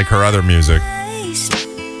like her other music.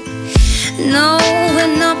 No,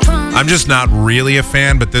 we're not promised. I'm just not really a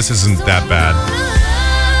fan, but this isn't that bad.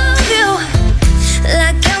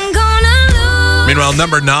 Meanwhile,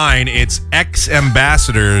 number 9, it's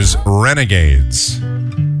Ex-Ambassadors, Renegades.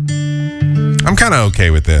 I'm kind of okay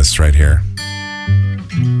with this right here.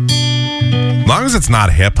 As long as it's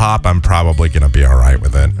not hip-hop, I'm probably going to be all right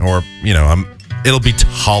with it. Or, you know, it'll be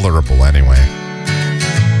tolerable anyway.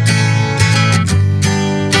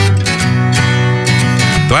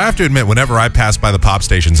 Though I have to admit, whenever I pass by the pop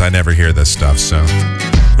stations, I never hear this stuff, so.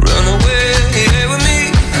 Run away with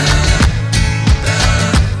me.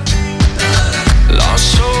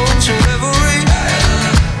 Lost soul to reverie.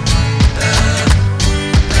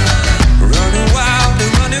 Running wild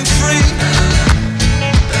and running free.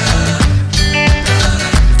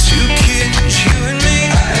 Two kids, you and me.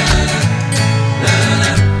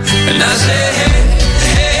 And I say, hey,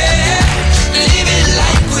 live it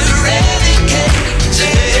like we're renegades.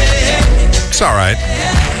 It's all right.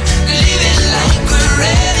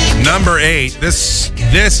 Number 8.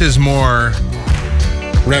 This is more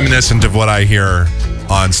reminiscent of what I hear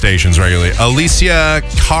on stations regularly. Alicia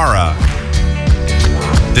Cara.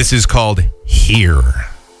 This is called Here.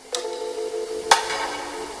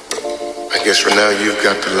 I guess for now you've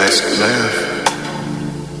got the last laugh.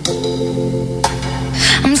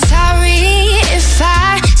 I'm sorry if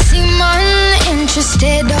I seem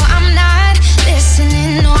uninterested, or I'm not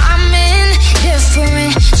listening, or I'm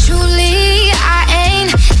indifferent. Truly, I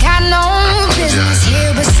ain't got no business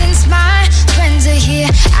here, but since my friends are here,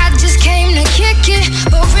 I just came to kick it.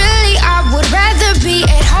 But really, I would rather be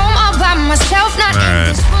at home all by myself, not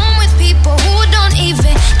in this room with people who don't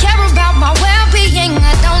even care about my well-being.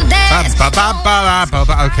 I don't dance.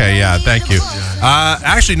 Okay, yeah, thank you.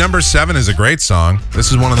 Actually, number 7 is a great song.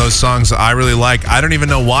 This is one of those songs that I really like. I don't even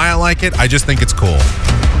know why I like it. I just think it's cool.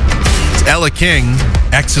 It's Ella King,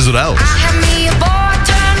 X's with O's.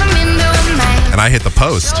 And I hit the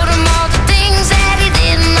post.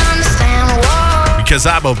 Because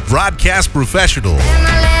I'm a broadcast professional.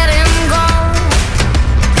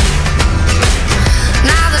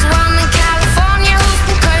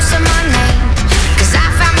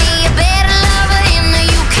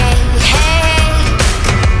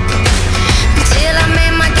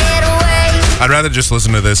 I'd rather just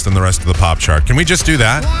listen to this than the rest of the pop chart. Can we just do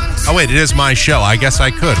that? Oh, wait, it is my show. I guess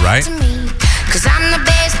I could, right? Cause I'm the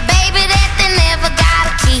best baby that they never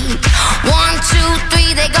gotta keep. 1, 2,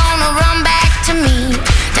 3, they gonna run back to me.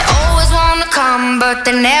 They always wanna come, but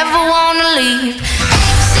they never wanna leave.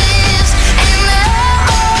 Exes and the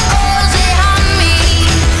O's, they hunt me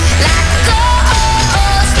like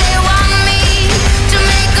ghosts. They want me to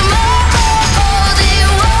make them they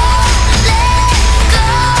won't let go.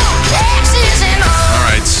 Exes and O's. All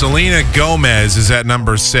right, Selena Gomez is at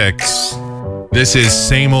number 6. This is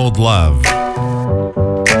Same Old Love. Take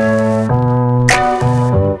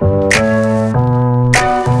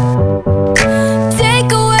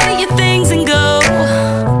away your things and go.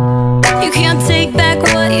 You can't take back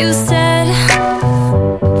what you said.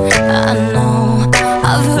 I know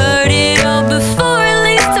I've heard it all before, at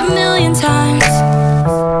least a million times.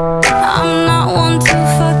 I'm not one to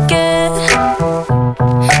forget.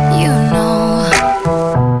 You know,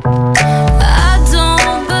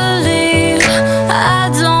 I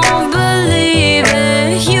don't believe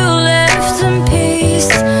it. You left in peace,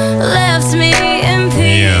 left me in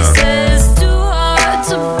pieces. Too hard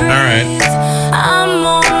to breathe. All right. I'm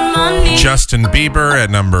on my knees. Justin Bieber at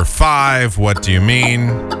number 5. What do you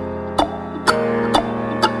mean?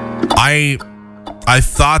 I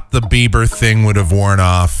thought the Bieber thing would have worn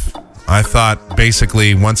off. I thought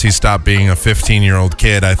basically once he stopped being a 15-year-old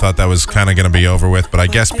kid, I thought that was kind of going to be over with, but I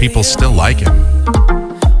guess people still like him.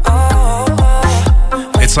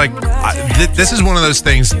 It's like, this is one of those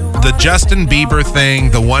things, the Justin Bieber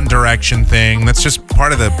thing, the One Direction thing, that's just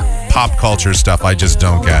part of the pop culture stuff I just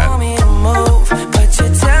don't get.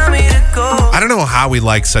 I don't know how we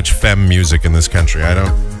like such femme music in this country. I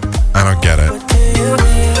don't get it.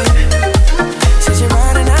 You're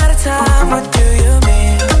running out of time, what do you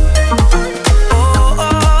mean?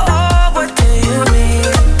 Oh, what do you mean?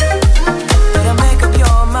 Better make up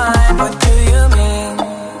your mind, what do you mean?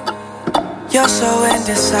 You're so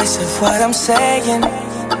indecisive, what I'm saying.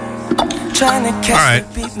 Trying to catch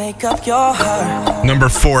the beat, make up your heart. Number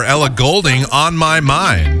 4, Ella Goulding, On My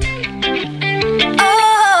Mind.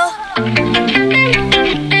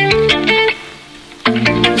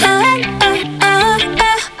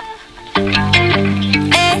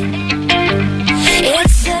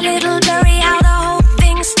 It's a little blurry how the whole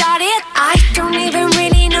thing started. I don't even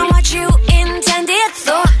really know what you intended.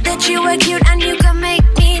 Thought that you were cute and you could make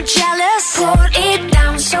me jealous. Poured it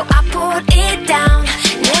down, so I poured it down.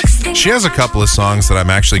 Next thing She has a couple of songs that I'm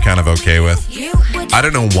actually kind of okay with. I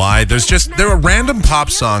don't know why. There are random pop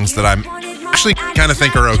songs that I'm actually kind of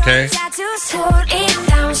think are okay.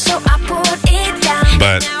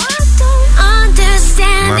 But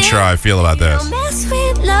I'm not sure how I feel about this. Mess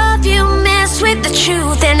with love, you mess with the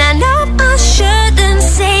truth, and I know I shouldn't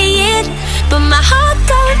say it, but my heart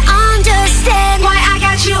don't understand why I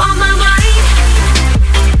got you on my mind.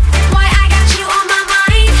 Why I got you on my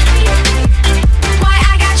mind. Why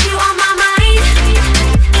I got you on my mind.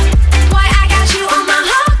 Why I got you on my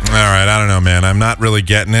heart. All right, I don't know, man. I'm not really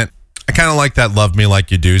getting it. I kind of like that Love Me Like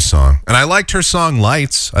You Do song. And I liked her song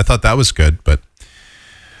Lights. I thought that was good, but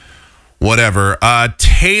whatever.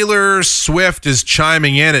 Taylor Swift is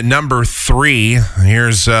chiming in at number 3.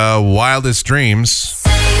 Here's Wildest Dreams.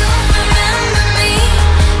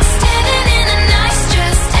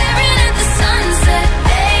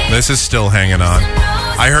 This is still hanging on.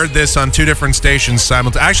 I heard this on 2 different stations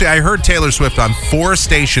simultaneously. Actually, I heard Taylor Swift on 4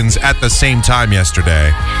 stations at the same time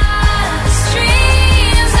yesterday.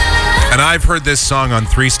 And I've heard this song on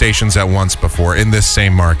 3 stations at once before in this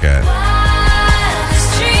same market.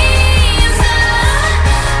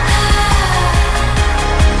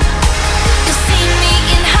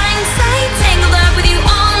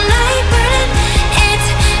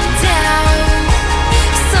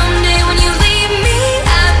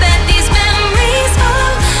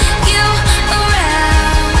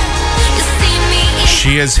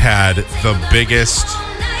 She has had the biggest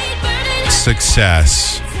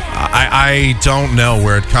success. I don't know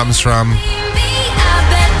where it comes from.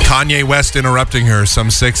 Kanye West interrupting her some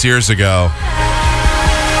 6 years ago.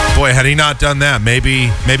 Boy, had he not done that, maybe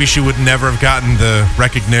she would never have gotten the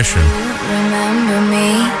recognition. Remember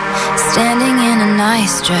me standing in a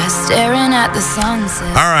nice dress, staring at the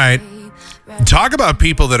sunset. All right. Talk about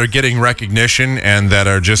people that are getting recognition and that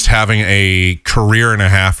are just having a career and a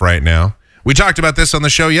half right now. We talked about this on the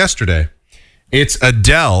show yesterday. It's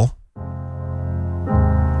Adele.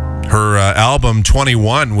 Her album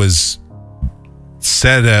 21 was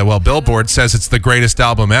said, Billboard says it's the greatest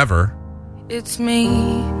album ever. It's me.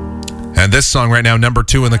 And this song right now, number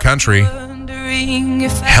 2 in the country.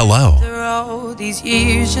 Hello. After all these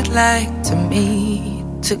years, you'd like to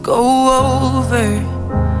meet to go over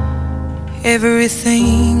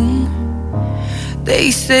everything.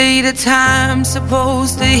 They say the time's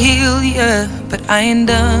supposed to heal ya, but I ain't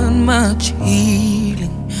done much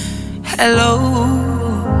healing. Hello,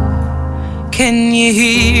 can you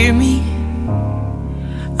hear me?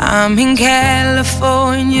 I'm in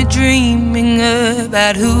California dreaming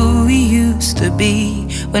about who we used to be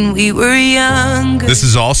when we were younger. This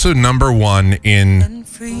is also number 1 in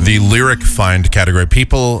the lyric find category.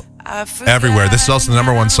 People everywhere. This is also the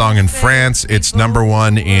number one song in France. It's number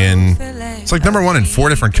one in, it's like number one in 4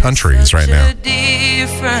 different countries right now.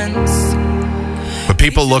 But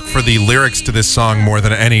people look for the lyrics to this song more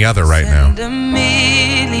than any other right now.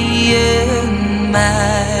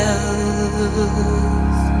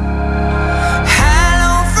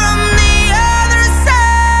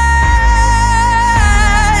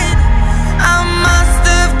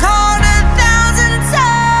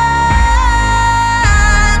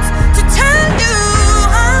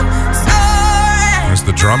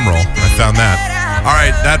 The drum roll. I found that. All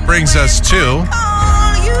right, that brings us to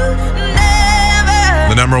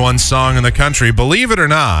the number one song in the country. Believe it or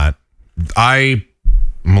not, I'm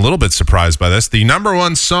a little bit surprised by this. The number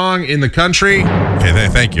one song in the country. Okay,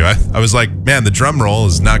 thank you. I was like, man, the drum roll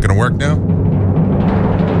is not going to work now.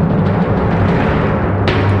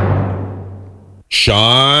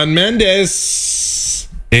 Shawn Mendes.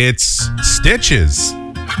 It's Stitches.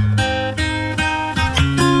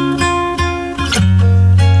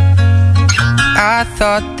 I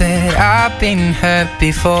thought that I've been hurt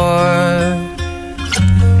before,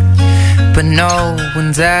 but no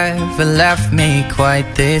one's ever left me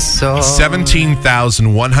quite this sore.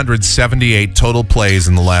 17,178 total plays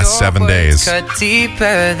in the last 7 days Cut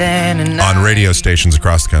deeper than on radio stations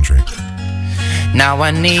across the country. Now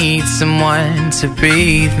I need someone to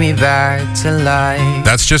breathe me back to life.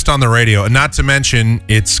 That's just on the radio. And not to mention,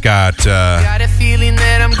 it's got a feeling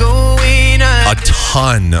that I'm going a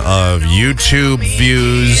ton of YouTube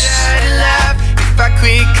views. If I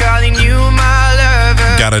quit calling you my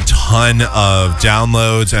lover. Got a ton of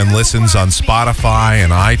downloads and listens on Spotify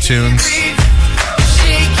and iTunes.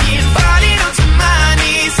 Shaking body onto my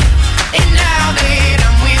knees, and now that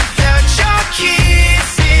I'm without your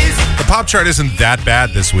kisses. The pop chart isn't that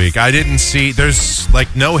bad this week. I didn't see, there's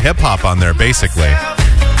like no hip hop on there basically.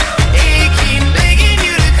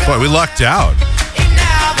 Boy, we lucked out.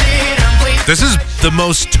 This is the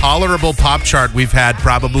most tolerable pop chart we've had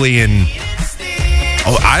probably in,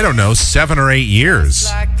 I don't know, 7 or 8 years.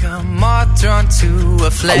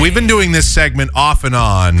 We've been doing this segment off and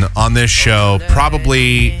on this show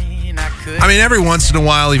probably, I mean, every once in a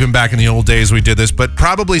while, even back in the old days we did this, but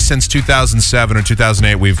probably since 2007 or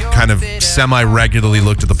 2008, we've kind of semi-regularly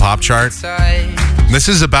looked at the pop chart. This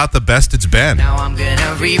is about the best it's been. I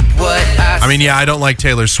mean, yeah, I don't like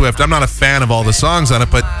Taylor Swift. I'm not a fan of all the songs on it,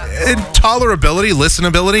 but tolerability,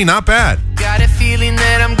 listenability, not bad. Got a feeling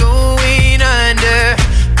that I'm going under,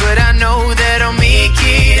 but I know that I'll make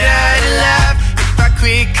it out alive if I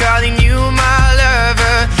quit calling you my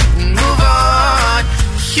lover and move on.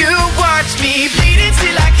 You watch me bleed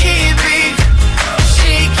until I can't breathe,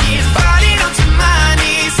 shaking body onto my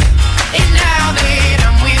knees, and now that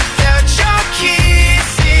I'm without your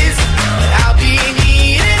kisses, I'll be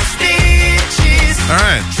needing stitches. All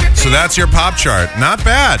right, so that's your pop chart. Not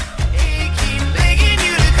bad.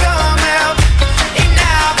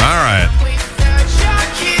 All right.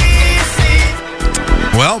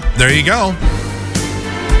 Well, there you go.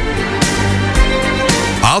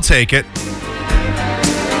 I'll take it.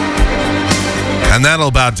 And that'll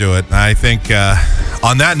about do it. I think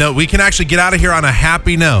on that note, we can actually get out of here on a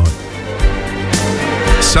happy note.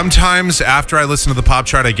 Sometimes after I listen to the pop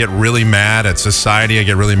chart, I get really mad at society. I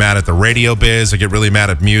get really mad at the radio biz. I get really mad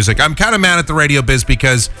at music. I'm kind of mad at the radio biz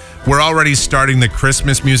because we're already starting the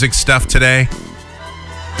Christmas music stuff today.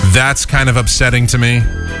 That's kind of upsetting to me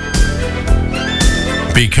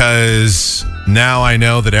because now I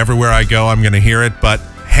know that everywhere I go, I'm going to hear it. But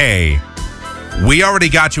hey, we already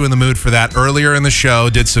got you in the mood for that earlier in the show,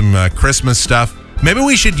 did some Christmas stuff. Maybe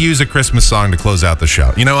we should use a Christmas song to close out the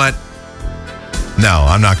show. You know what? No,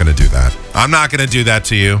 I'm not going to do that. I'm not going to do that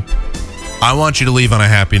to you. I want you to leave on a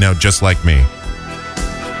happy note just like me.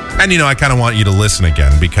 And, you know, I kind of want you to listen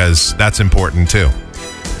again because that's important too.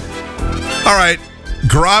 All right.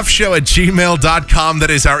 grofshow@gmail.com. That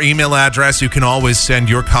is our email address. You can always send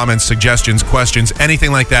your comments, suggestions, questions,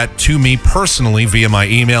 anything like that to me personally via my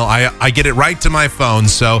email. I get it right to my phone.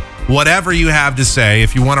 So whatever you have to say,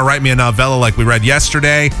 if you want to write me a novella like we read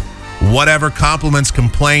yesterday, whatever, compliments,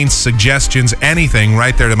 complaints, suggestions, anything,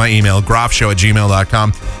 right there to my email,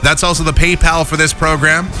 grofshow@gmail.com. That's also the PayPal for this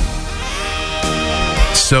program.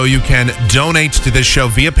 So you can donate to this show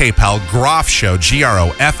via PayPal, grofshow,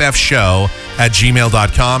 GROFF show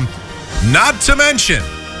 @gmail.com. Not to mention,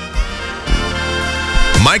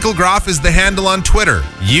 Michael Groff is the handle on Twitter.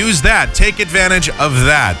 Use that. Take advantage of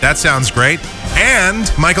that. That sounds great. And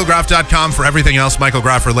michaelgroff.com for everything else Michael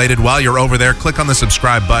Groff related. While you're over there, click on the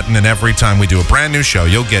subscribe button, and every time we do a brand new show,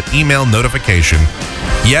 you'll get email notification.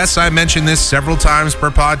 Yes, I mention this several times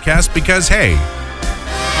per podcast because, hey,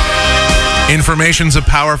 Information's a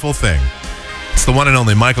powerful thing. It's the one and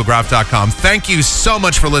only michaelgroff.com. Thank you so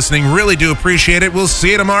much for listening. Really do appreciate it. We'll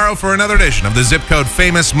see you tomorrow for another edition of the Zip Code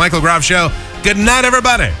Famous Michael Groff Show. Good night,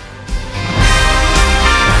 everybody.